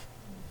it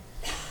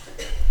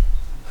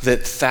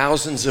that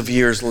thousands of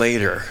years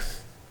later,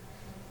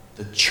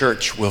 the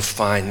church will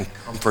find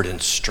comfort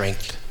and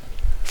strength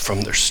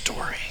from their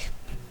story.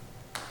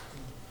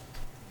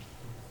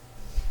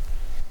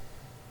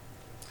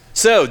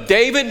 So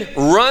David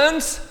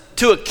runs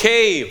to a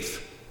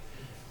cave.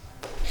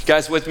 You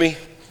guys with me?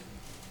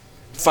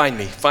 Find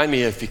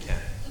me if you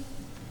can.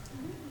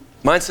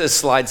 Mine says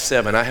slide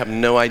 7. I have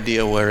no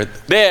idea where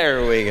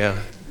there we go.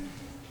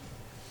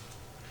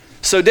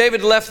 So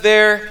David left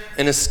there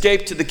and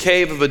escaped to the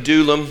cave of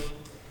Adullam.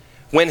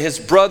 When his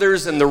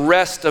brothers and the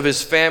rest of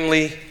his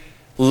family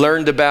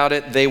learned about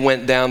it, they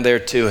went down there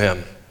to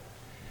him.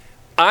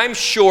 I'm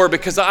sure,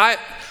 because I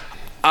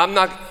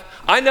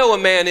know a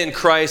man in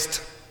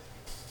Christ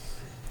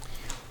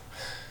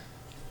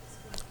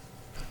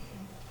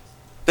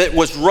that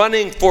was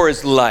running for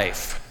his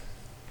life.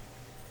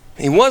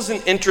 He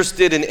wasn't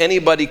interested in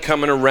anybody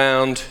coming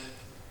around.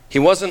 He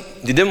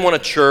didn't want a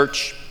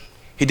church.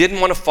 He didn't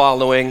want a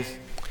following.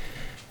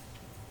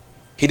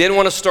 He didn't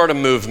want to start a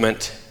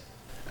movement.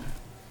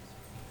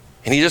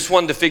 And he just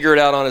wanted to figure it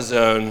out on his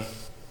own.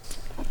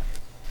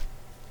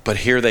 But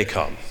here they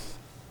come.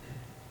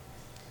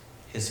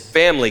 His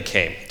family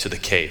came to the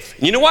cave.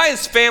 You know why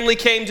his family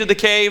came to the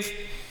cave?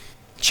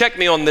 Check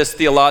me on this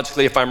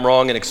theologically if I'm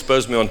wrong and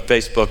expose me on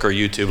Facebook or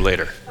YouTube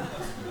later.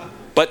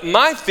 But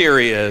my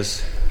theory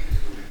is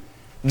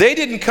they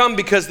didn't come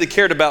because they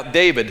cared about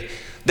David.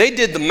 They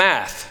did the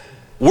math.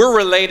 We're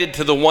related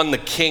to the one the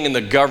king and the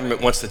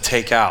government wants to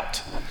take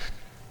out.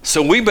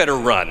 So we better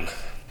run.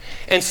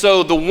 And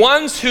so the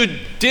ones who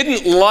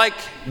didn't like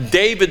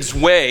David's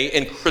way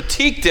and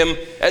critiqued him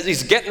as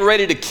he's getting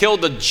ready to kill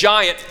the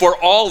giant for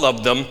all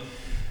of them,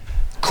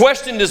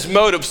 questioned his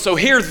motive. So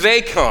here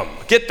they come.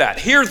 Get that.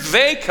 Here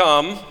they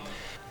come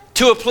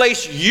to a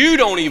place you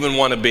don't even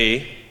want to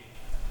be.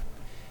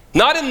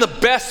 Not in the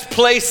best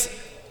place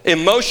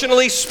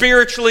emotionally,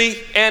 spiritually,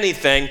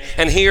 anything.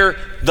 And here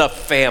the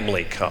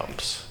family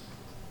comes.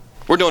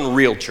 We're doing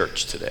real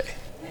church today.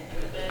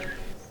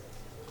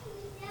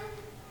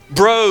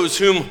 Bros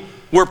whom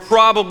we're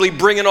probably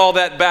bringing all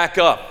that back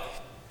up.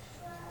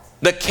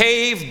 The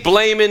cave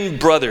blaming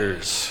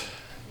brothers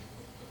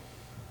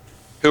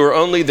who are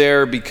only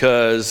there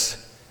because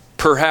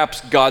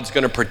perhaps God's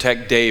going to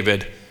protect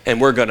David,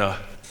 and we're going to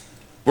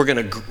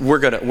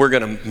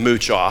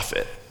mooch off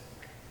it.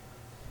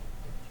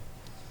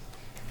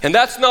 And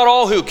that's not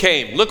all who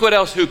came. Look what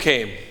else who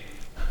came.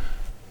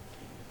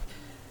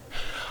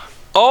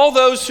 All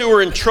those who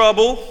were in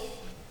trouble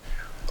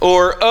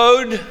or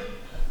owed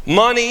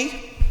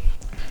money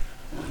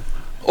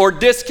or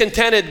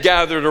discontented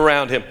gathered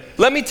around him.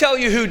 Let me tell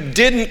you who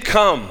didn't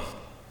come.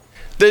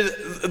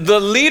 The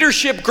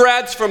leadership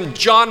grads from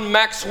John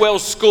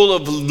Maxwell's School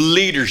of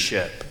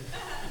Leadership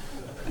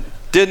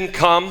didn't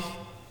come.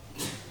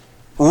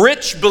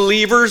 Rich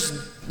believers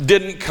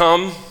didn't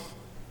come.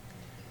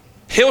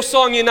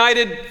 Hillsong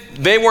United,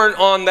 they weren't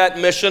on that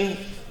mission.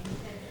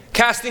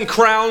 Casting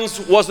Crowns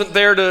wasn't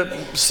there to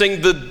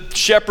sing the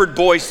Shepherd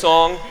Boy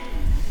song.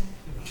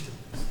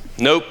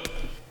 Nope.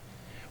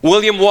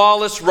 William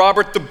Wallace,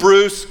 Robert the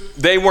Bruce,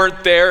 they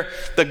weren't there.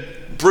 The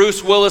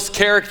Bruce Willis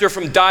character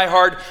from Die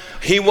Hard,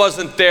 he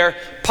wasn't there.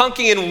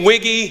 Punky and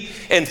Wiggy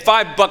and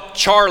 $5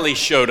 Charlie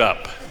showed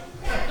up.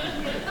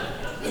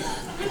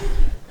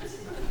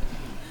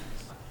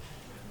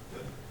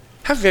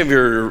 How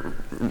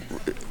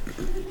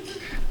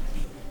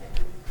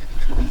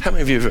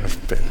many of you have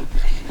ever been?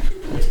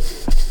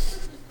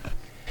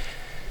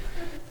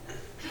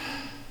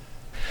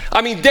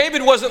 I mean,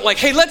 David wasn't like,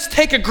 hey, let's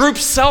take a group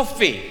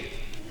selfie.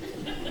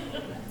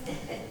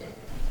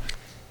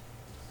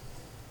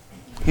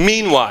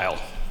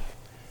 Meanwhile,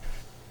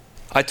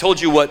 I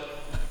told you what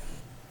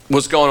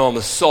was going on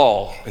with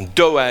Saul and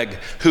Doeg,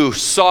 who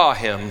saw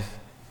him.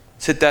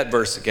 Let's hit that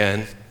verse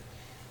again.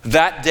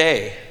 That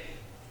day,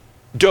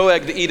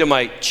 Doeg the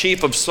Edomite,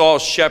 chief of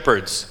Saul's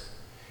shepherds.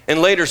 And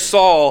later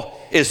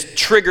Saul is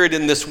triggered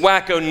in this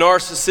wacko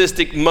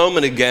narcissistic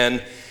moment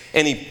again,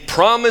 and he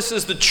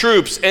promises the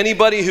troops,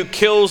 anybody who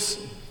kills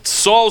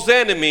Saul's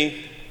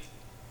enemy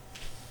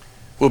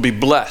will be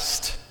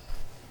blessed.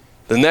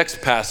 The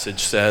next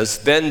passage says,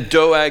 then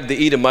Doeg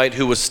the Edomite,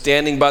 who was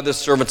standing by the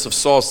servants of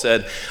Saul,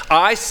 said,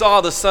 I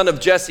saw the son of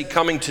Jesse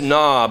coming to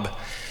Nob,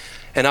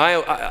 and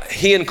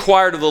he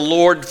inquired of the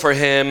Lord for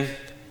him,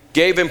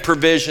 gave him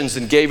provisions,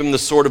 and gave him the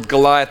sword of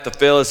Goliath the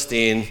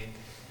Philistine.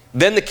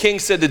 Then the king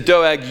said to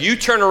Doeg, you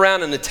turn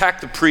around and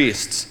attack the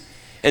priests.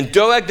 And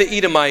Doeg the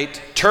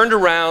Edomite turned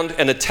around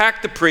and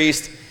attacked the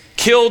priest,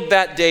 killed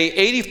that day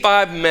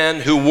 85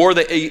 men who wore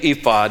the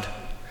ephod,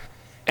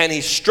 and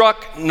he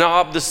struck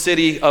Nob, the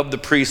city of the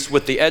priests,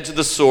 with the edge of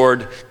the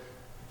sword,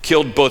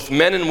 killed both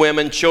men and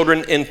women,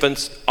 children,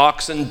 infants,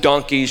 oxen,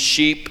 donkeys,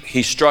 sheep.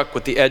 He struck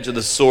with the edge of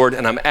the sword,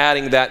 and I'm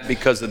adding that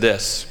because of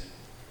this.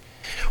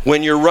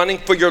 When you're running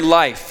for your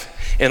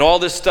life and all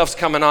this stuff's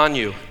coming on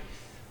you,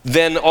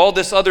 then all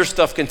this other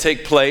stuff can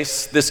take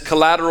place, this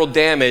collateral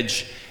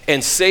damage,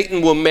 and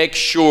Satan will make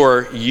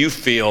sure you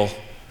feel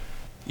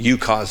you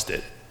caused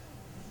it.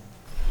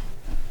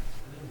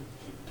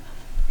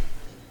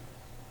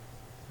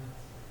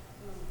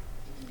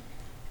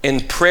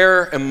 And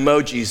prayer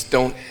emojis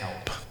don't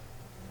help.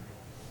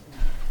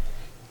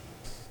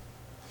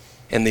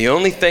 And the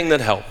only thing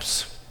that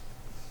helps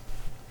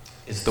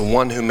is the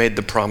one who made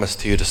the promise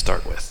to you to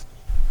start with.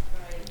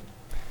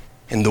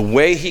 And the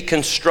way he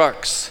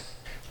constructs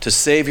to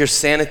save your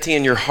sanity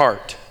and your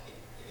heart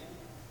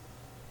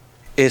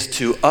is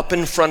to up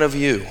in front of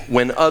you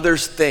when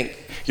others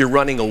think you're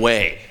running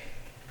away.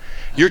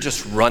 You're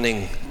just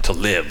running to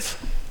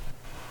live.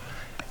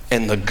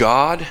 And the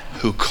God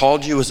who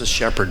called you as a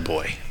shepherd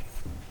boy,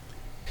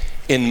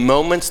 in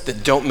moments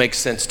that don't make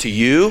sense to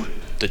you,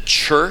 the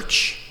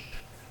church,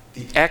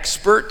 the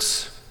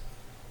experts,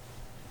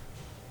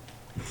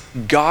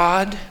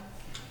 God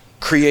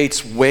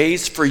creates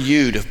ways for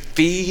you to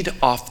feed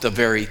off the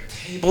very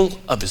table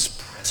of his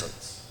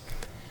presence.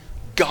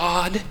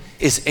 God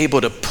is able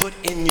to put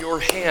in your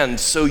hand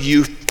so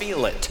you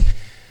feel it.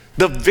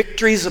 The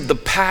victories of the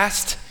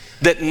past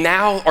that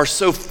now are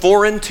so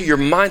foreign to your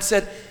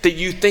mindset that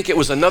you think it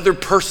was another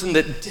person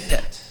that did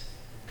it.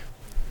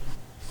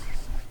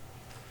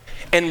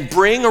 And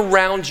bring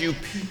around you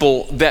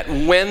people that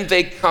when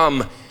they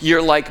come,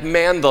 you're like,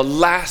 man, the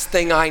last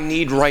thing I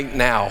need right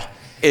now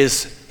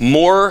is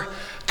more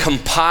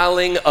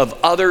compiling of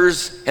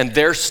others and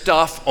their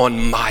stuff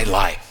on my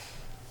life.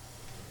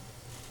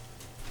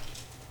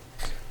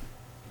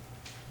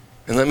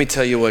 And let me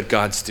tell you what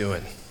God's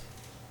doing.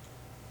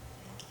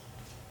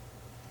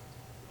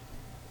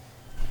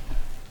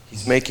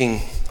 He's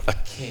making a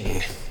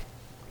king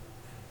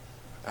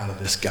out of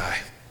this guy.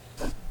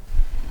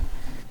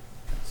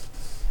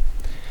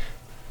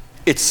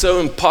 It's so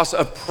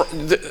impossible.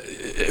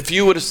 If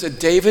you would have said,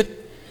 David,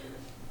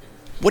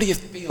 what are you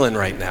feeling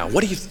right now?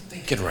 What are you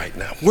thinking right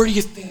now? Where do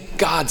you think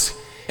God's?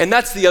 And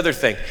that's the other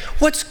thing.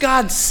 What's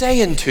God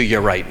saying to you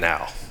right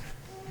now?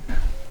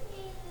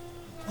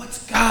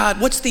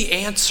 What's the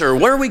answer?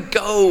 Where are we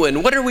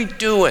going? What are we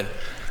doing?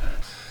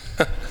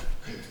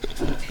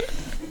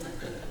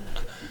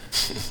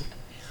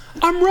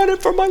 I'm running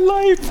for my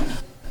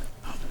life.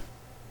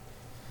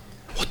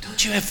 Well,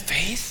 don't you have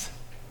faith?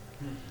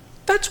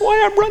 That's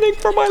why I'm running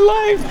for my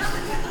life.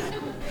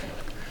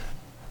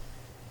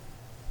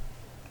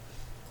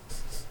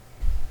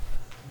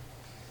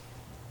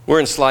 We're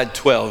in slide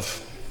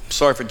 12.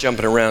 Sorry for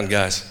jumping around,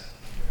 guys.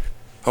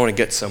 I want to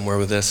get somewhere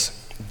with this.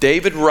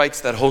 David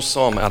writes that whole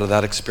psalm out of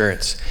that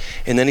experience.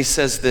 And then he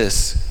says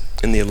this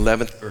in the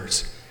 11th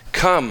verse.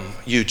 Come,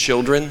 you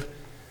children,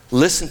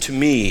 listen to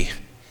me.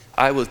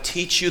 I will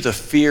teach you the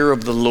fear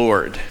of the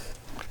Lord.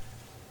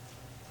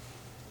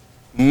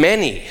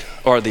 Many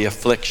are the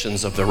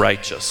afflictions of the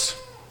righteous.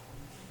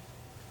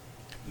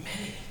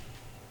 Many.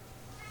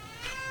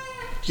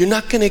 You're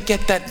not going to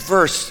get that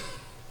verse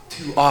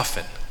too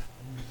often.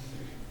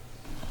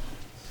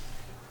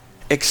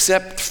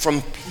 Except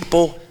from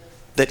people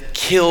that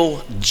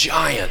kill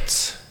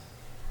giants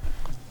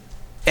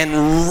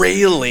and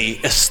really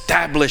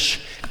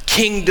establish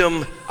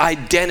kingdom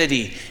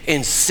identity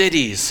in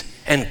cities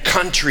and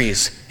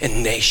countries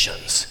and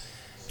nations.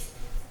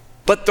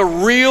 But the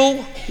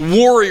real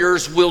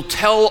warriors will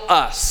tell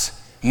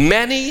us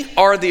Many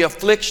are the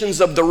afflictions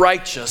of the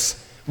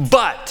righteous,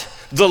 but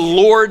the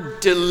Lord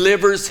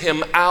delivers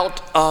him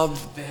out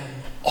of them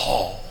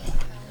all.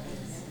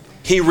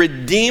 He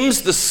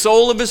redeems the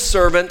soul of his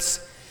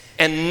servants,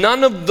 and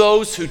none of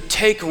those who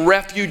take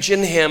refuge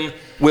in him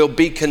will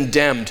be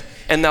condemned.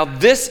 And now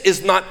this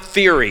is not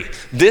theory.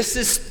 This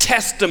is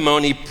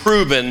testimony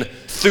proven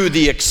through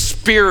the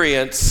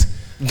experience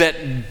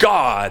that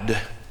God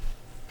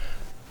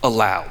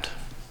allowed.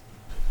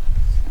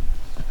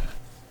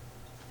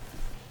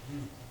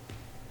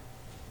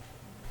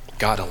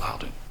 God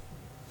allowed it.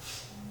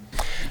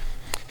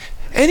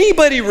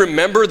 Anybody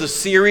remember the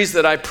series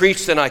that I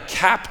preached, and I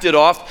capped it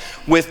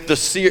off with the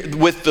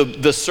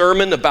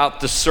sermon about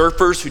the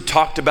surfers who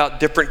talked about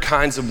different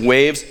kinds of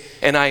waves,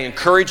 and I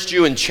encouraged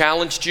you and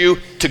challenged you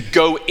to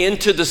go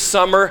into the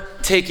summer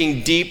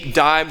taking deep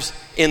dives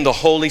in the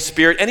Holy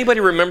Spirit? Anybody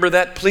remember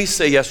that? Please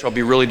say yes, or I'll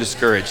be really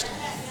discouraged.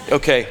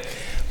 Okay.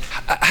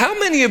 How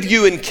many of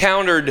you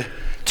encountered,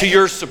 to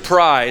your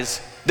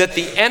surprise, that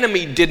the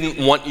enemy didn't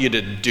want you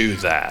to do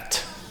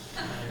that?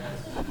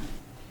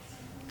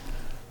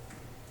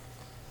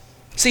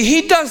 See,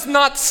 he does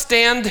not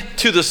stand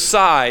to the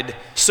side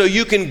so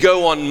you can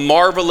go on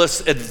marvelous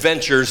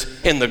adventures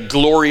in the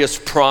glorious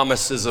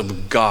promises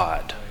of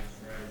God.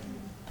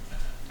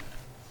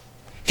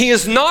 He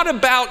is not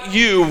about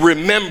you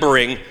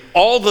remembering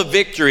all the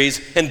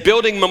victories and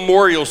building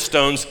memorial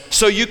stones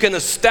so you can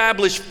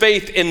establish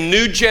faith in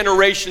new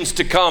generations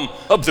to come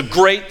of the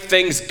great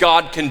things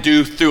God can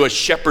do through a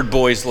shepherd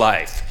boy's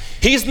life.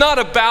 He's not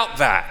about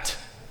that.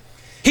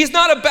 He's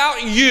not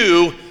about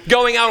you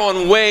going out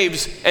on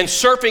waves and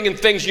surfing and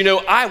things,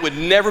 I would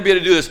never be able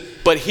to do this,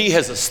 but he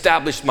has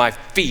established my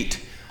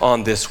feet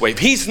on this wave.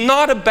 He's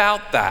not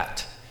about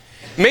that.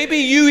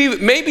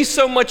 Maybe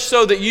so much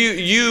so that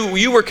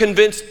you were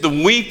convinced the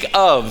week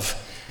of,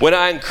 when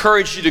I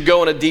encouraged you to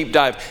go on a deep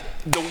dive,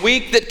 the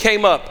week that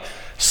came up,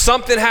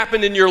 something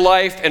happened in your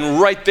life, and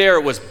right there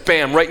it was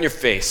bam, right in your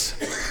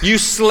face. You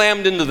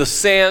slammed into the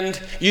sand,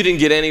 you didn't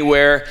get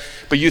anywhere,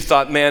 but you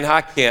thought, man,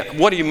 I can't.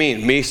 What do you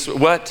mean, me?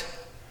 What?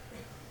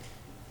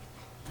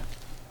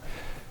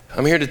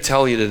 I'm here to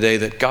tell you today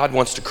that God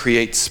wants to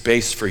create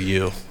space for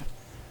you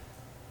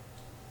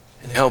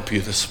and help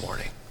you this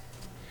morning.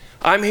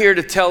 I'm here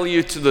to tell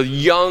you, to the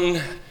young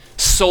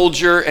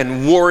soldier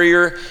and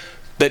warrior,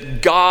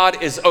 that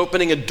God is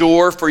opening a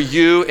door for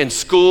you in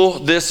school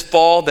this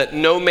fall that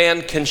no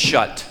man can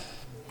shut.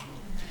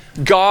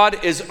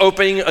 God is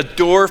opening a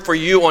door for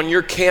you on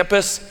your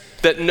campus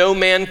that no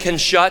man can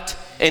shut.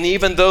 And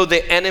even though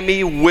the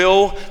enemy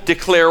will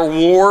declare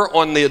war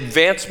on the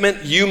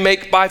advancement you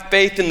make by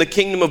faith in the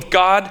kingdom of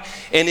God,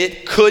 and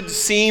it could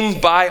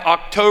seem by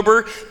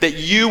October that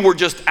you were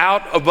just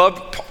out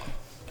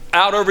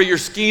over your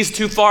skis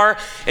too far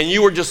and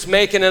you were just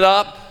making it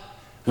up,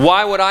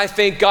 why would I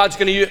think God's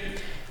going to use?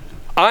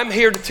 I'm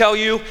here to tell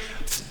you,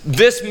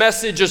 this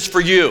message is for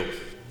you.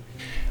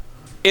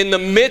 In the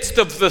midst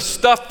of the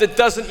stuff that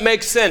doesn't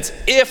make sense,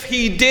 if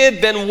he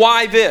did, then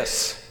why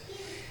this?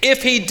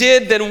 If he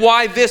did, then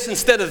why this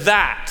instead of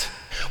that?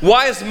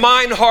 Why is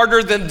mine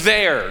harder than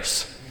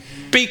theirs?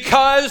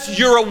 Because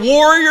you're a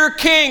warrior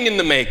king in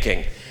the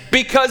making.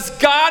 Because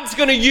God's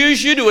going to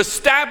use you to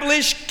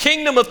establish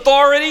kingdom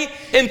authority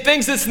in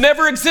things that's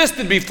never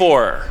existed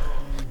before.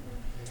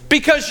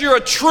 Because you're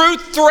a true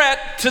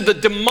threat to the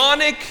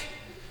demonic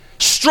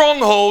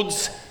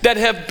strongholds that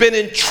have been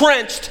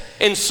entrenched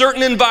in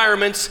certain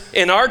environments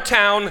in our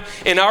town,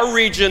 in our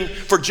region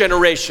for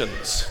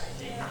generations.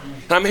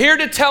 And I'm here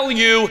to tell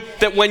you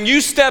that when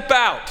you step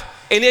out,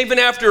 and even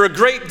after a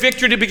great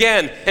victory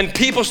began and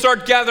people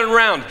start gathering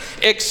around,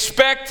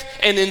 expect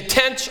an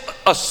intense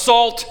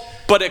assault,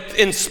 but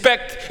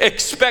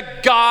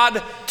expect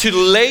God to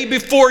lay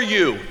before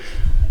you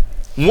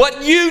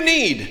what you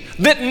need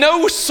that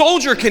no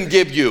soldier can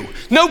give you,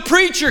 no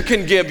preacher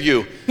can give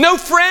you, no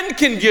friend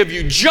can give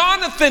you.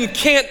 Jonathan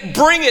can't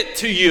bring it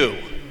to you.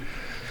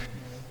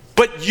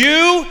 But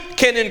you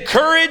can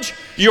encourage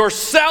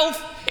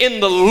yourself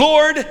in the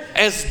Lord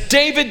as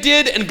David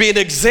did and be an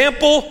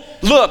example.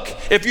 Look,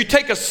 if you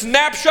take a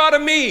snapshot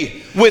of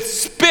me with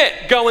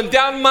spit going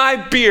down my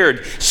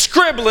beard,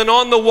 scribbling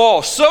on the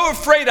wall, so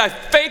afraid I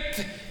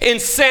faked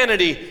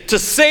insanity to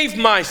save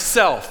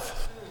myself.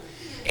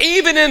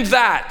 Even in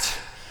that,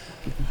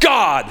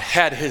 God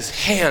had his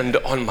hand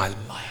on my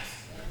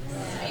life.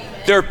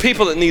 There are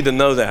people that need to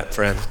know that,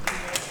 friend.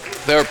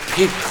 There are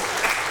people.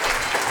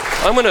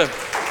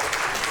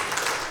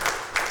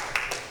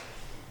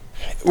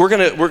 We're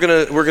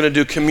gonna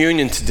do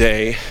communion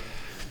today.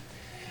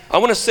 I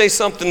want to say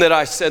something that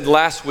I said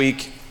last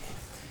week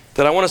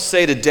that I want to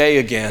say today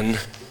again.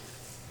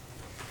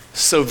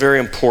 So very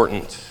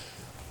important.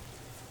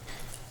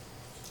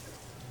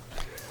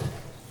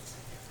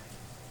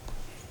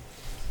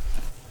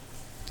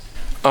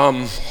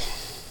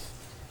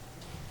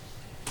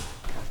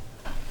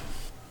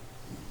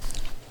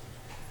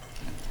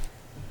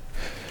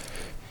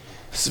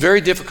 It's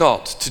very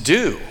difficult to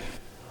do.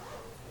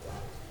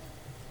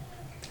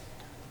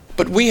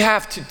 But we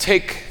have to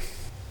take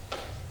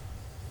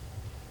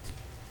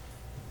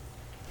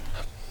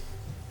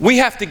We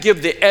have to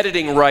give the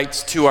editing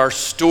rights to our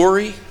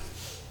story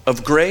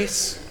of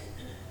grace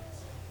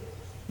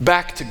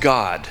back to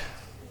God.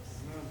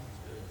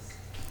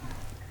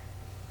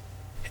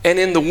 And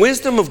in the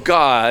wisdom of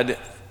God,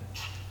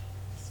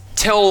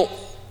 tell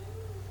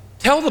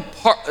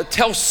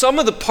some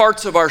of the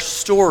parts of our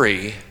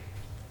story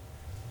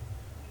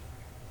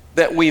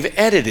that we've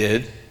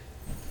edited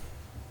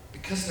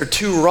because they're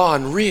too raw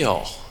and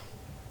real.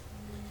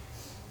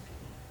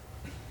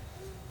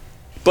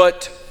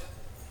 But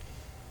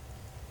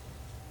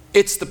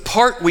it's the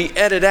part we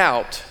edit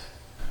out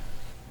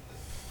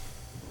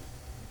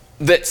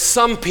that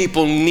some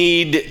people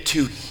need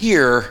to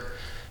hear,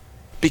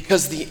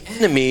 because the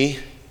enemy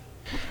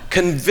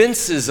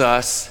convinces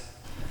us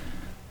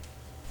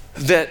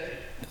that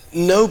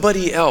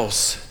nobody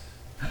else,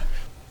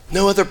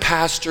 no other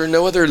pastor,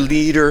 no other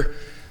leader,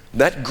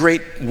 that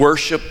great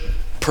worship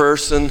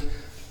person,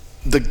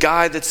 the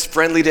guy that's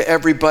friendly to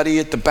everybody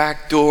at the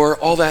back door,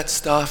 all that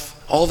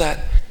stuff, all that.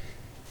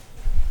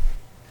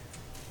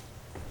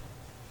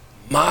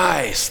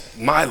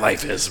 My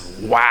life is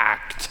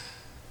whacked.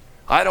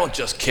 I don't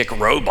just kick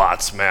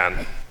robots,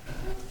 man.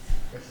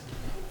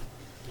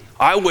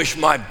 I wish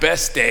my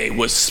best day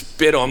was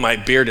spit on my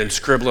beard and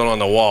scribbling on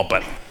the wall,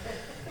 but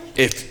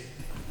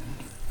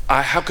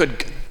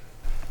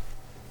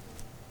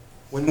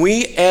when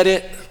we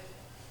edit,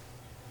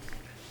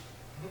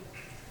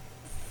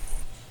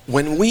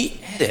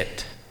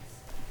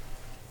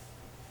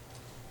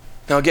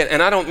 now again,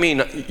 and I don't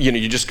mean,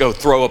 you just go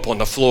throw up on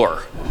the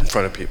floor in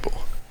front of people,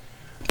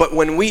 but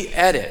when we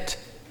edit,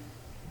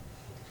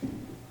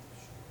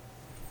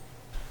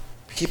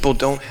 people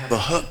don't have a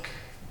hook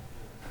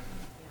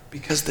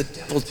because the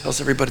devil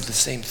tells everybody the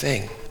same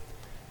thing.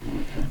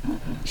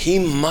 He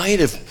might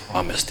have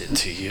promised it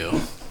to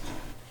you.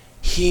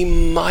 He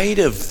might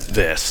have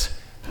this,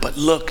 but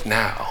look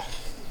now.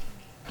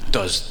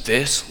 Does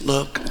this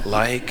look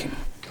like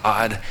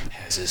God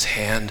has his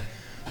hand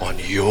on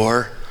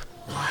your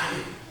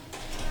life?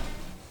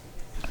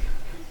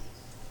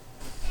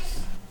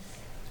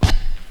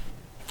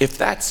 If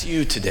that's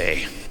you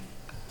today,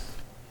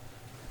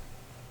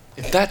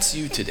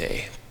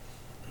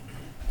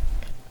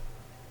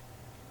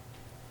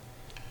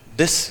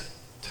 this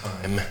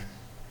time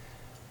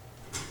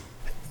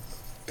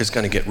is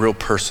going to get real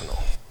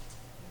personal.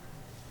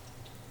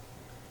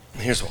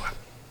 And here's why.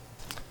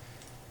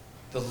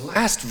 The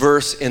last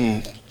verse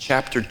in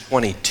chapter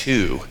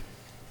 22,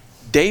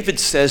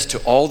 David says to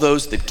all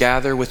those that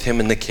gather with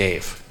him in the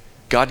cave,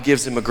 God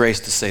gives him a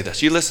grace to say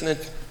this. You listening?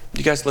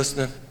 You guys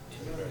listening?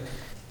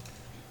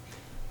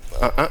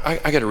 I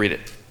got to read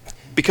it.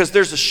 Because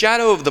there's a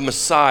shadow of the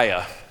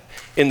Messiah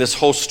in this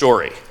whole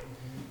story.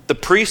 The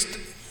priest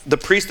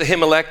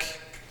Ahimelech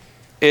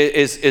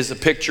is a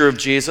picture of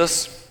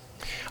Jesus.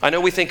 I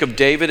know we think of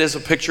David as a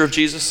picture of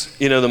Jesus.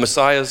 You know, the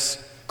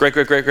Messiah's great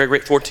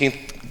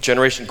 14th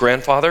generation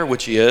grandfather,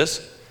 which he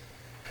is.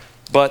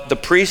 But the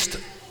priest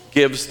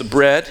gives the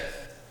bread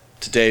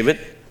to David,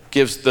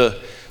 gives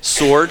the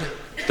sword,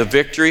 the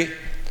victory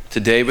to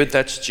David.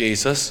 That's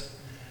Jesus.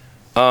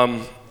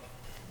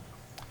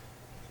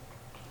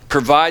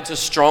 Provides a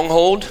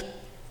stronghold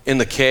in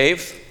the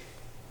cave.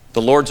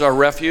 The Lord's our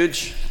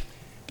refuge.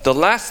 The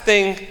last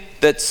thing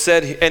that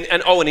said,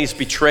 and he's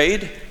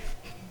betrayed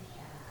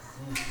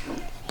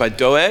by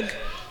Doeg.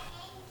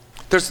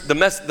 There's the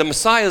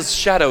Messiah's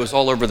shadow is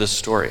all over this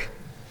story.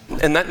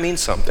 And that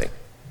means something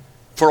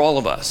for all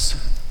of us.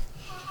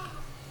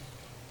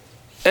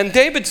 And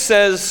David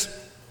says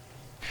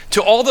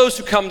to all those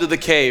who come to the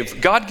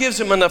cave, God gives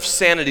him enough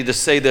sanity to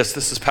say this.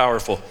 This is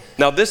powerful.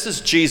 Now this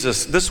is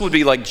Jesus. This would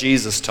be like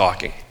Jesus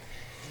talking.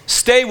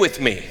 Stay with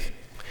me.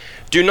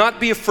 Do not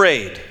be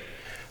afraid.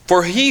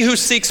 For he who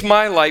seeks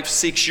my life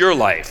seeks your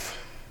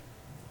life.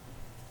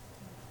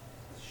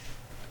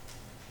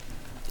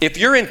 If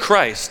you're in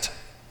Christ,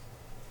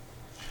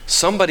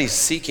 somebody's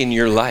seeking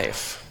your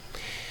life.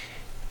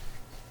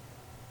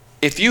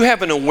 If you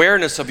have an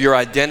awareness of your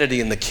identity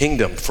in the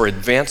kingdom for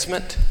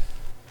advancement,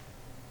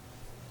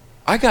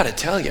 I got to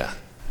tell you,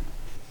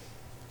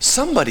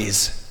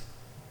 somebody's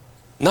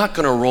not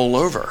going to roll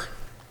over,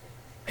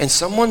 and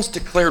someone's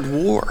declared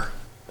war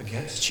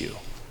against you.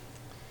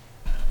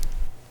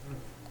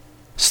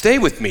 Stay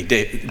with me,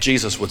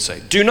 Jesus would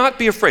say. Do not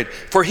be afraid,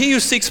 for he who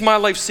seeks my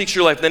life seeks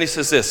your life. And then he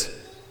says this,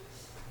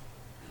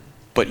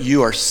 but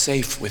you are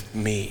safe with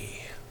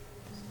me.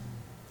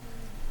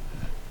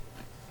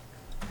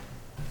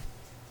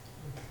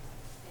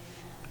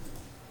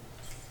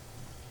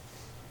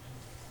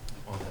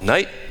 On the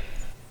night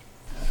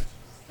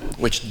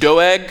which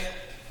Doeg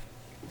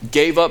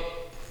gave up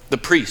the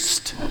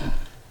priest,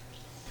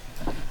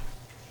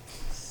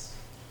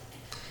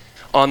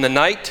 on the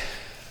night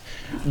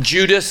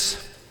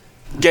Judas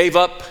gave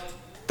up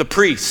the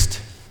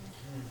priest,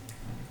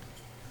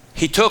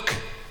 he took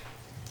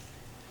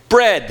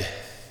bread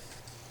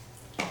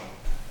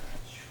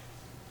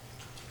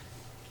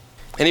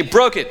and he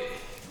broke it.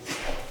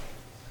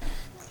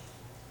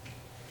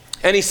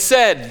 And he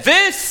said,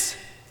 "This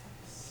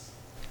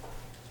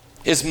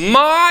is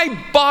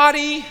my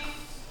body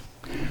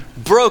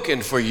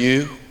broken for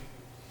you.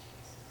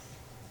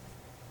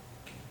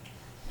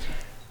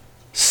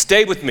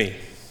 Stay with me.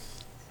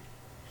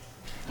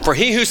 For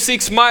he who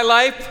seeks my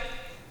life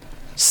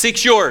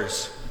seeks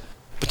yours.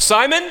 But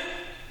Simon,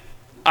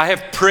 I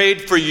have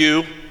prayed for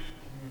you.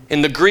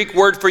 And the Greek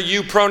word for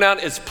you pronoun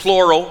is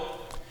plural.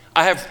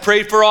 I have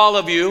prayed for all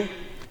of you.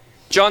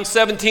 John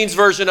 17's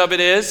version of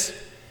it is,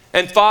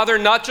 and Father,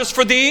 not just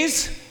for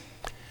these,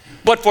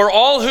 but for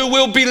all who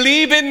will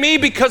believe in me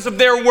because of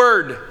their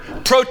word.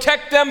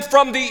 Protect them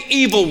from the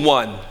evil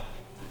one.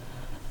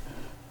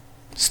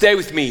 Stay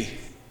with me,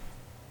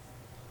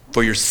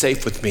 for you're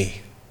safe with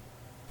me.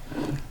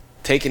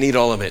 Take and eat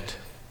all of it.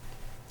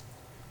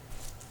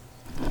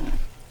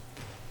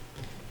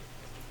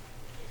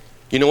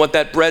 You know what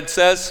that bread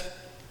says?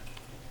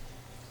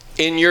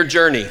 In your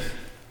journey,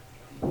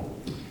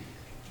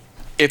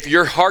 if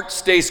your heart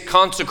stays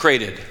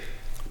consecrated,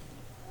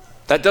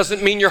 that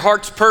doesn't mean your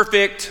heart's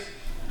perfect.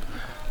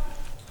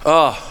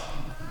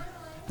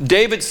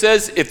 David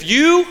says, if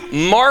you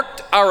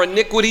marked our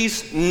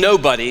iniquities,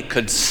 nobody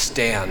could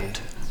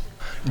stand.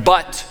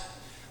 But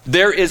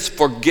there is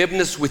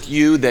forgiveness with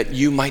you that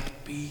you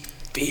might be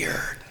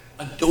feared,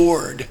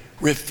 adored,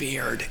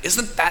 revered.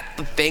 Isn't that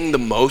the thing the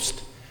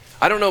most?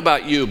 I don't know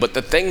about you, but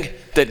the thing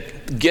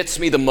that gets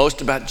me the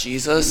most about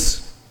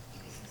Jesus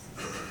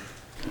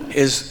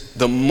is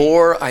the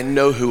more I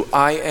know who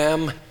I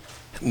am,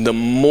 the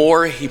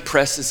more he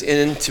presses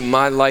into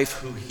my life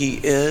who he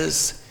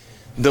is,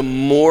 the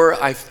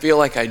more I feel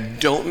like I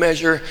don't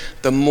measure,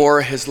 the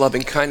more his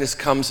loving kindness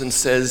comes and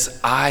says,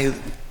 I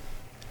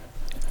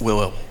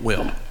will.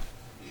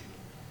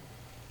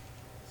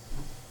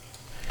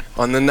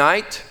 On the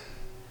night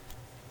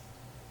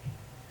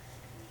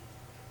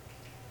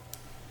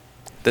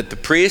that the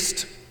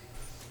priest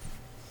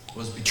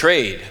was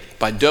betrayed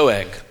by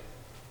Doeg,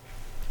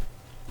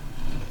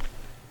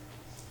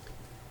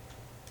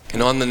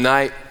 and on the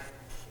night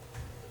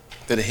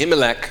that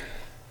Ahimelech,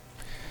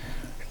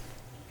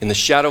 in the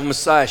shadow of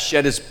Messiah,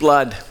 shed his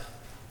blood,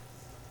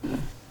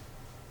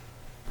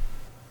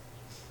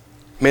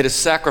 made a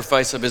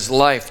sacrifice of his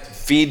life to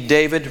feed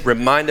David,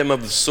 remind him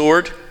of the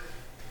sword,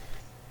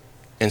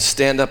 and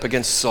stand up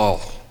against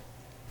Saul.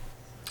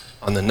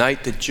 On the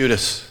night that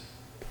Judas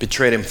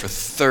betrayed him for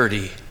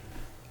 30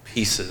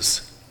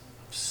 pieces,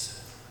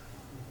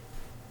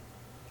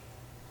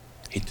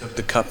 he took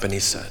the cup and he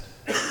said,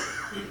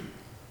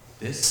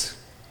 this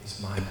is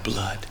my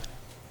blood,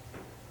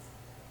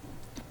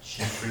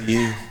 shed for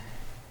you.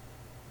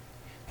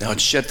 Now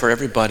it's shed for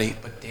everybody,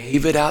 but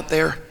David out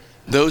there,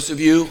 those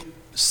of you,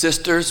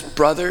 sisters,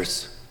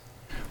 brothers,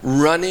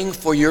 running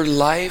for your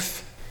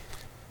life,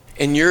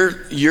 and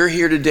you're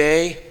here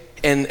today,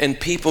 and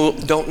people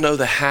don't know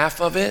the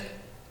half of it,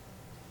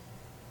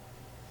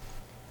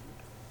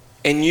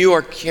 and you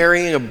are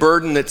carrying a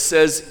burden that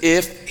says,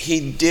 if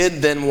he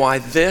did, then why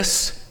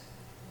this?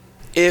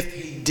 If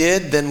he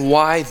did, then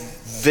why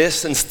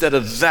this instead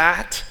of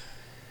that?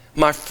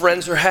 My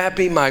friends are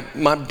happy, my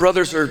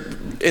brothers are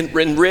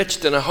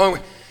enriched and a home,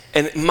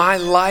 and my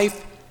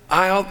life,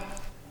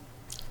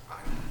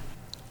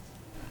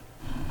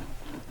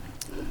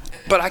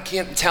 but I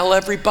can't tell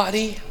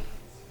everybody.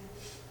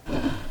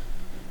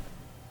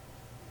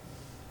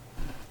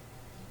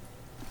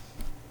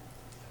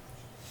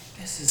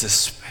 This is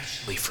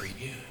especially for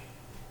you.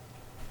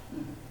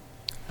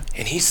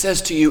 And he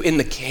says to you in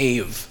the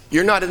cave,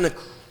 you're not in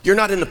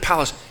the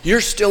palace,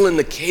 you're still in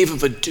the cave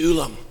of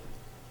Adullam.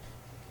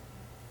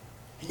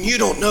 And you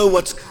don't know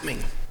what's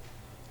coming.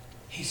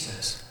 He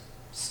says,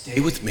 stay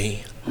with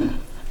me.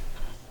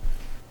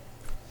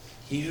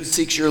 He who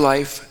seeks your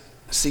life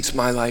seeks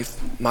my life,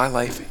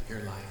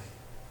 your life.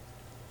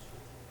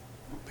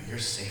 But you're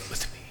safe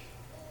with me.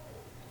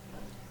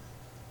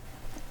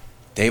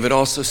 David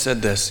also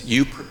said this,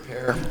 you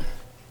prepare,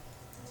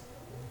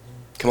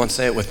 come on,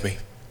 say it with me.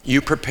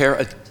 You prepare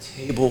a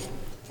table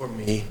for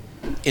me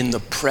in the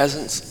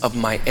presence of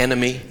my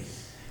enemy.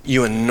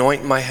 You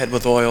anoint my head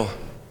with oil.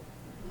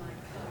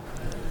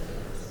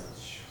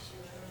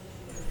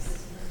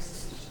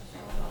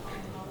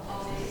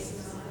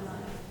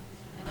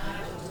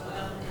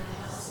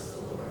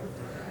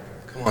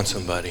 Come on,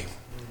 somebody.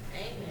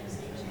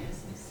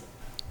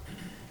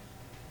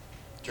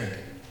 Drink it.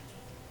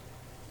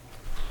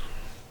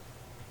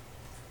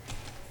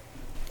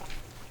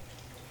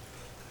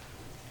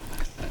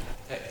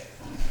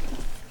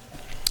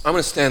 I'm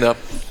going to stand up.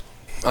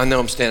 I know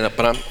I'm standing up,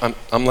 but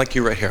I'm like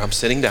you right here. I'm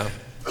sitting down.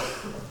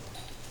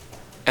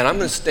 And I'm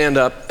going to stand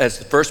up as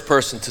the first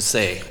person to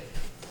say,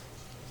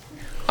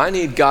 I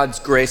need God's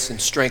grace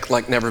and strength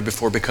like never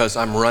before because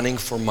I'm running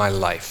for my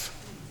life.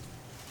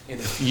 And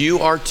if you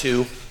are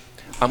too,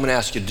 I'm going to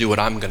ask you to do what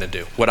I'm going to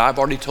do. What I've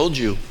already told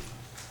you,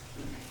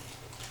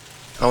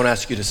 I want to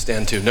ask you to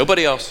stand too.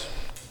 Nobody else.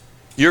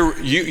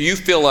 You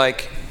feel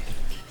like,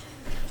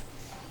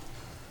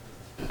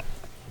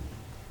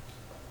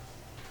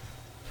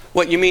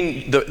 what, you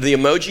mean the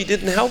emoji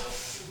didn't help?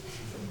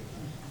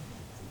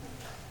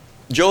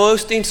 Joel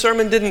Osteen's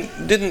sermon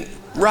didn't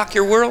rock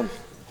your world?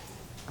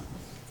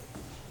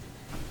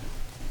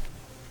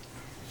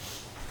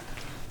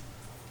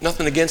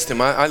 nothing against him.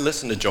 I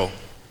listen to Joel.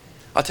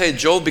 I'll tell you,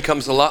 Joel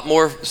becomes a lot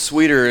more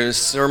sweeter in his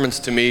sermons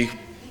to me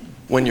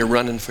when you're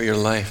running for your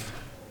life.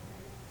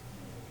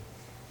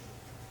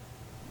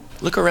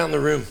 Look around the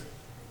room.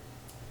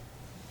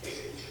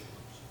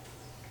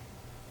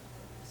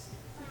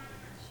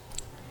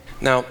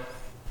 Now,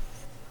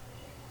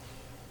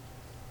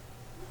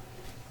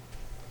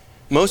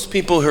 most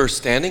people who are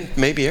standing,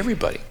 maybe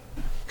everybody,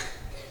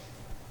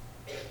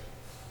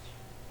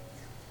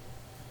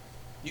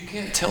 you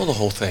can't tell the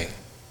whole thing,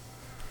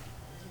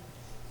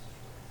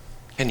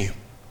 can you?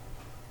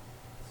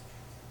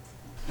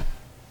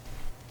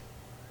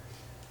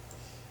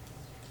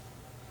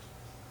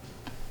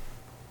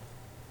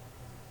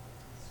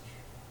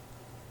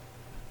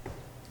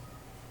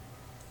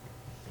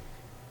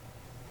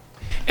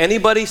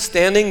 Anybody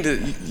standing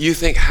that you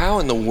think, how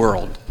in the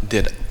world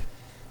did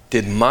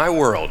my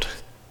world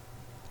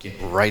get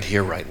right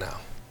here, right now?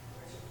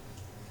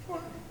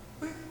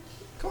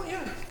 Come on,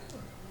 yeah.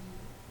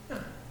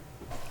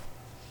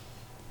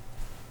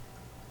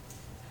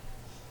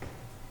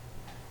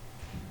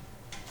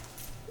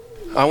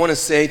 I want to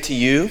say to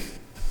you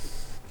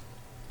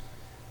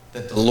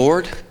that the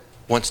Lord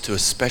wants to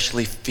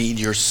especially feed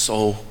your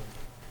soul.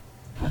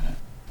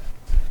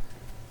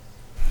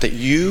 That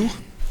you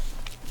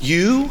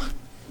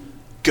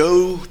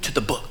go to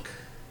the book,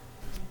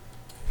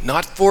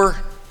 not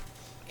for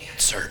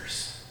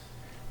answers,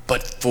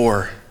 but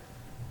for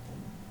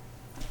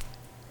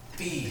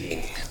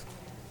feeding.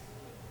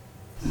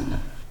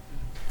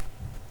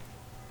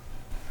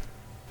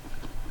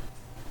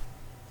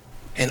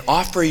 And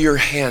offer your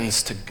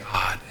hands to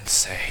God and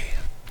say,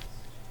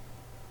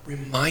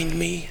 remind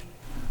me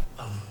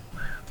of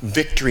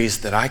victories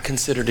that I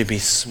consider to be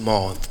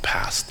small in the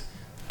past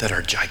that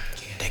are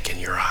gigantic in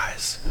your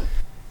eyes.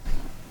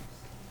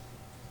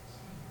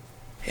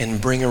 And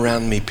bring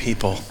around me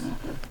people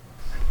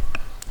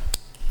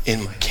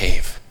in my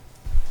cave.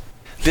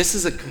 This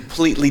is a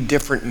completely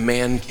different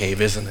man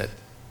cave, isn't it?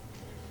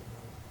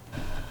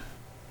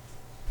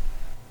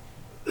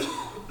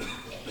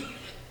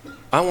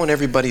 I want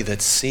everybody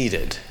that's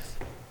seated,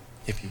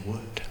 if you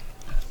would,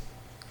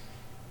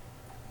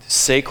 to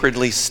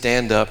sacredly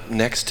stand up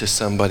next to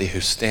somebody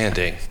who's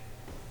standing.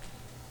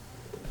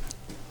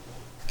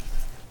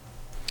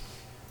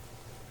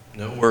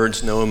 No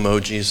words, no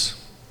emojis.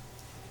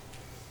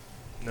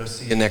 No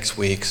see you next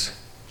weeks.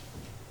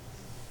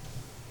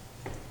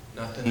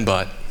 Nothing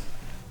but.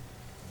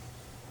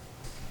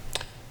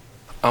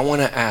 I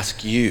want to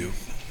ask you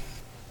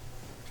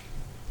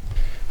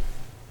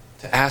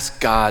to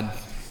ask God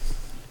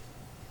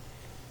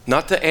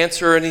not to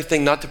answer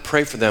anything, not to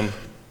pray for them.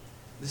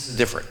 This is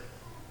different.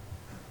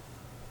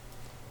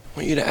 I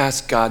want you to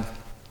ask God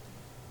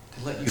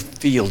to let you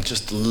feel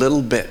just a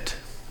little bit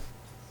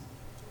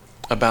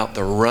about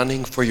the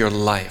running for your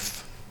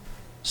life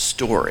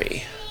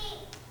story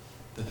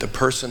that the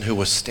person who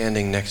was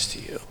standing next to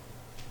you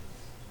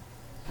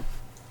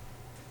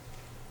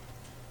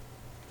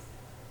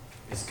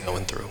is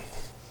going through.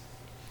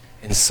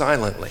 And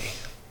silently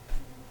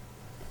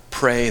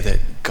pray that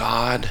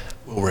God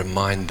will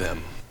remind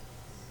them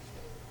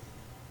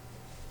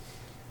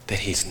that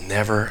He's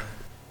never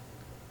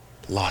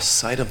lost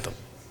sight of them.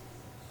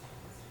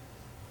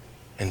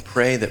 And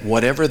pray that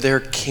whatever their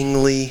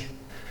kingly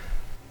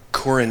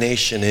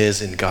coronation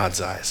is in God's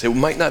eyes, it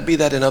might not be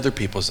that in other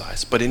people's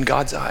eyes, but in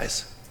God's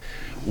eyes,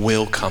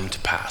 will come to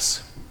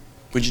pass.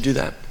 Would you do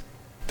that?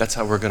 That's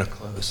how we're going to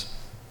close.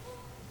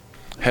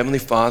 Heavenly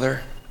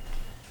Father,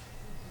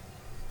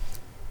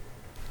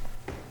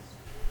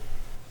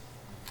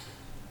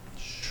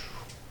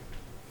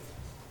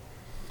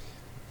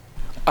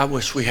 I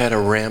wish we had a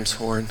ram's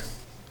horn.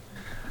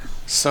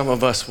 Some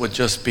of us would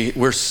just be,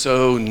 we're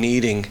so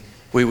needing,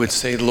 we would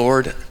say,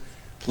 Lord,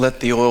 let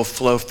the oil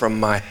flow from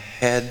my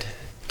head,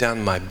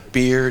 down my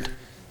beard,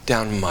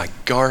 down my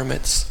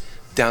garments,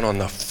 down on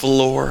the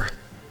floor,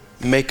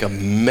 make a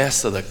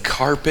mess of the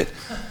carpet,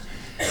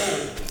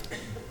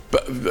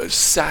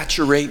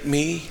 saturate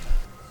me.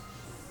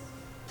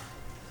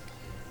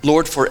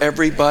 Lord, for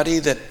everybody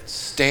that's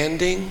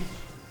standing,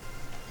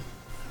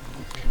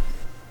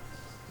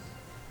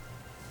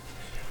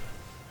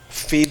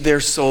 feed their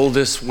soul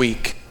this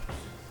week.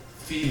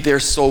 Feed their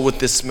soul with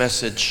this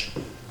message.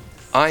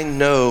 I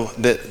know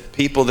that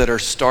people that are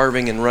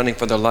starving and running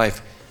for their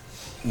life,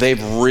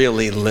 they've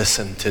really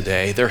listened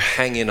today. They're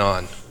hanging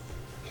on.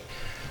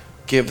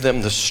 Give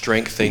them the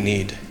strength they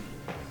need.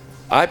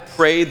 I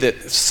pray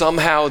that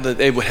somehow that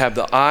they would have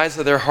the eyes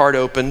of their heart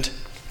opened,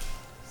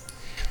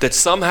 that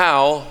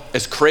somehow,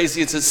 as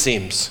crazy as it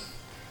seems,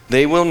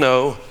 they will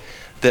know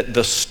that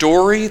the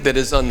story that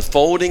is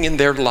unfolding in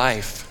their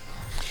life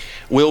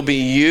will be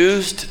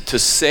used to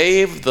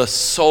save the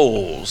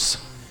souls,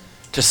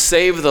 to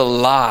save the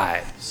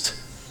lives,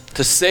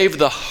 to save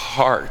the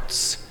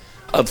hearts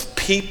of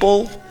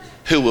people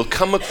who will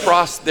come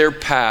across their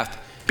path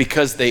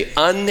because they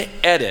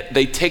unedit.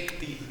 They take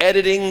the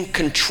editing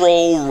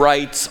control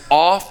rights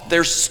off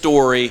their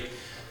story,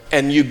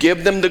 and you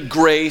give them the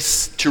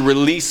grace to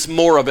release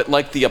more of it,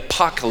 like the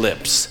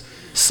apocalypse,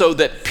 so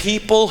that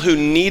people who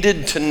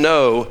needed to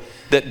know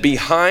that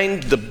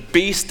behind the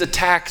beast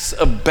attacks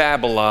of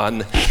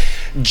Babylon,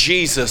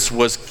 Jesus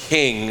was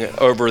king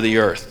over the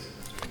earth.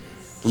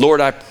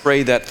 Lord, I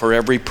pray that for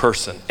every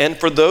person. And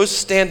for those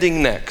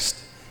standing next,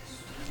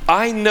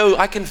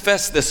 I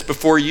confess this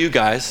before you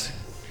guys.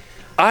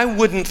 I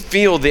wouldn't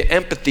feel the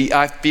empathy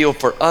I feel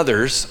for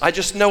others. I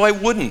just know I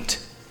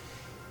wouldn't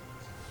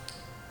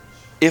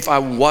if I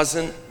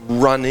wasn't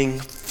running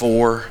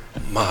for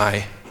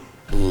my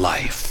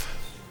life.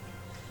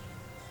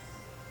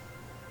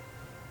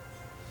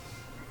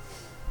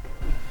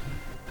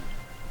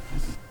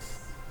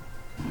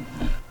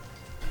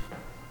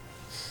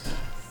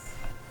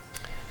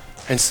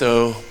 And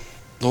so,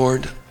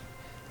 Lord,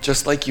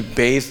 just like you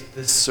bathed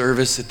this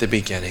service at the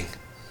beginning,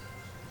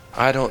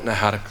 I don't know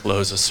how to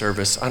close a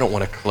service. I don't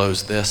want to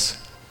close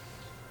this.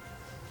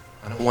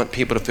 I don't want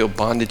people to feel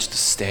bondage to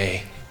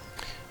stay.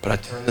 But I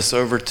turn this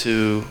over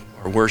to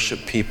our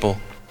worship people.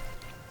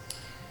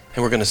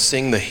 And we're going to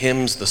sing the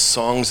hymns, the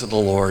songs of the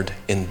Lord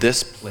in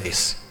this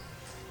place.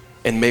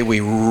 And may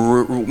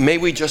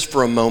we just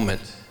for a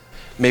moment,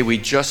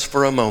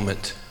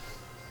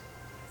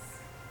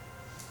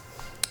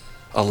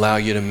 allow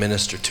you to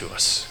minister to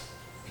us.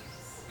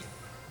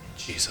 In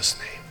Jesus'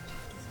 name,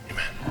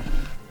 amen.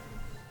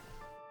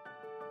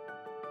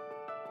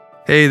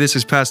 Hey, this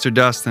is Pastor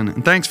Dustin,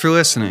 and thanks for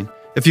listening.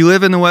 If you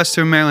live in the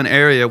Western Maryland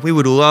area, we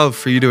would love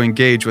for you to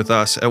engage with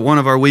us at one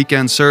of our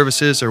weekend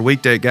services or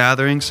weekday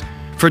gatherings.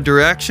 For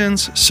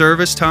directions,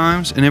 service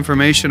times, and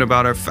information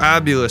about our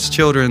fabulous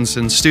children's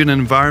and student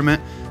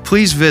environment,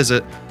 please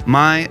visit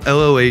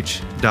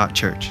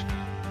myloh.church.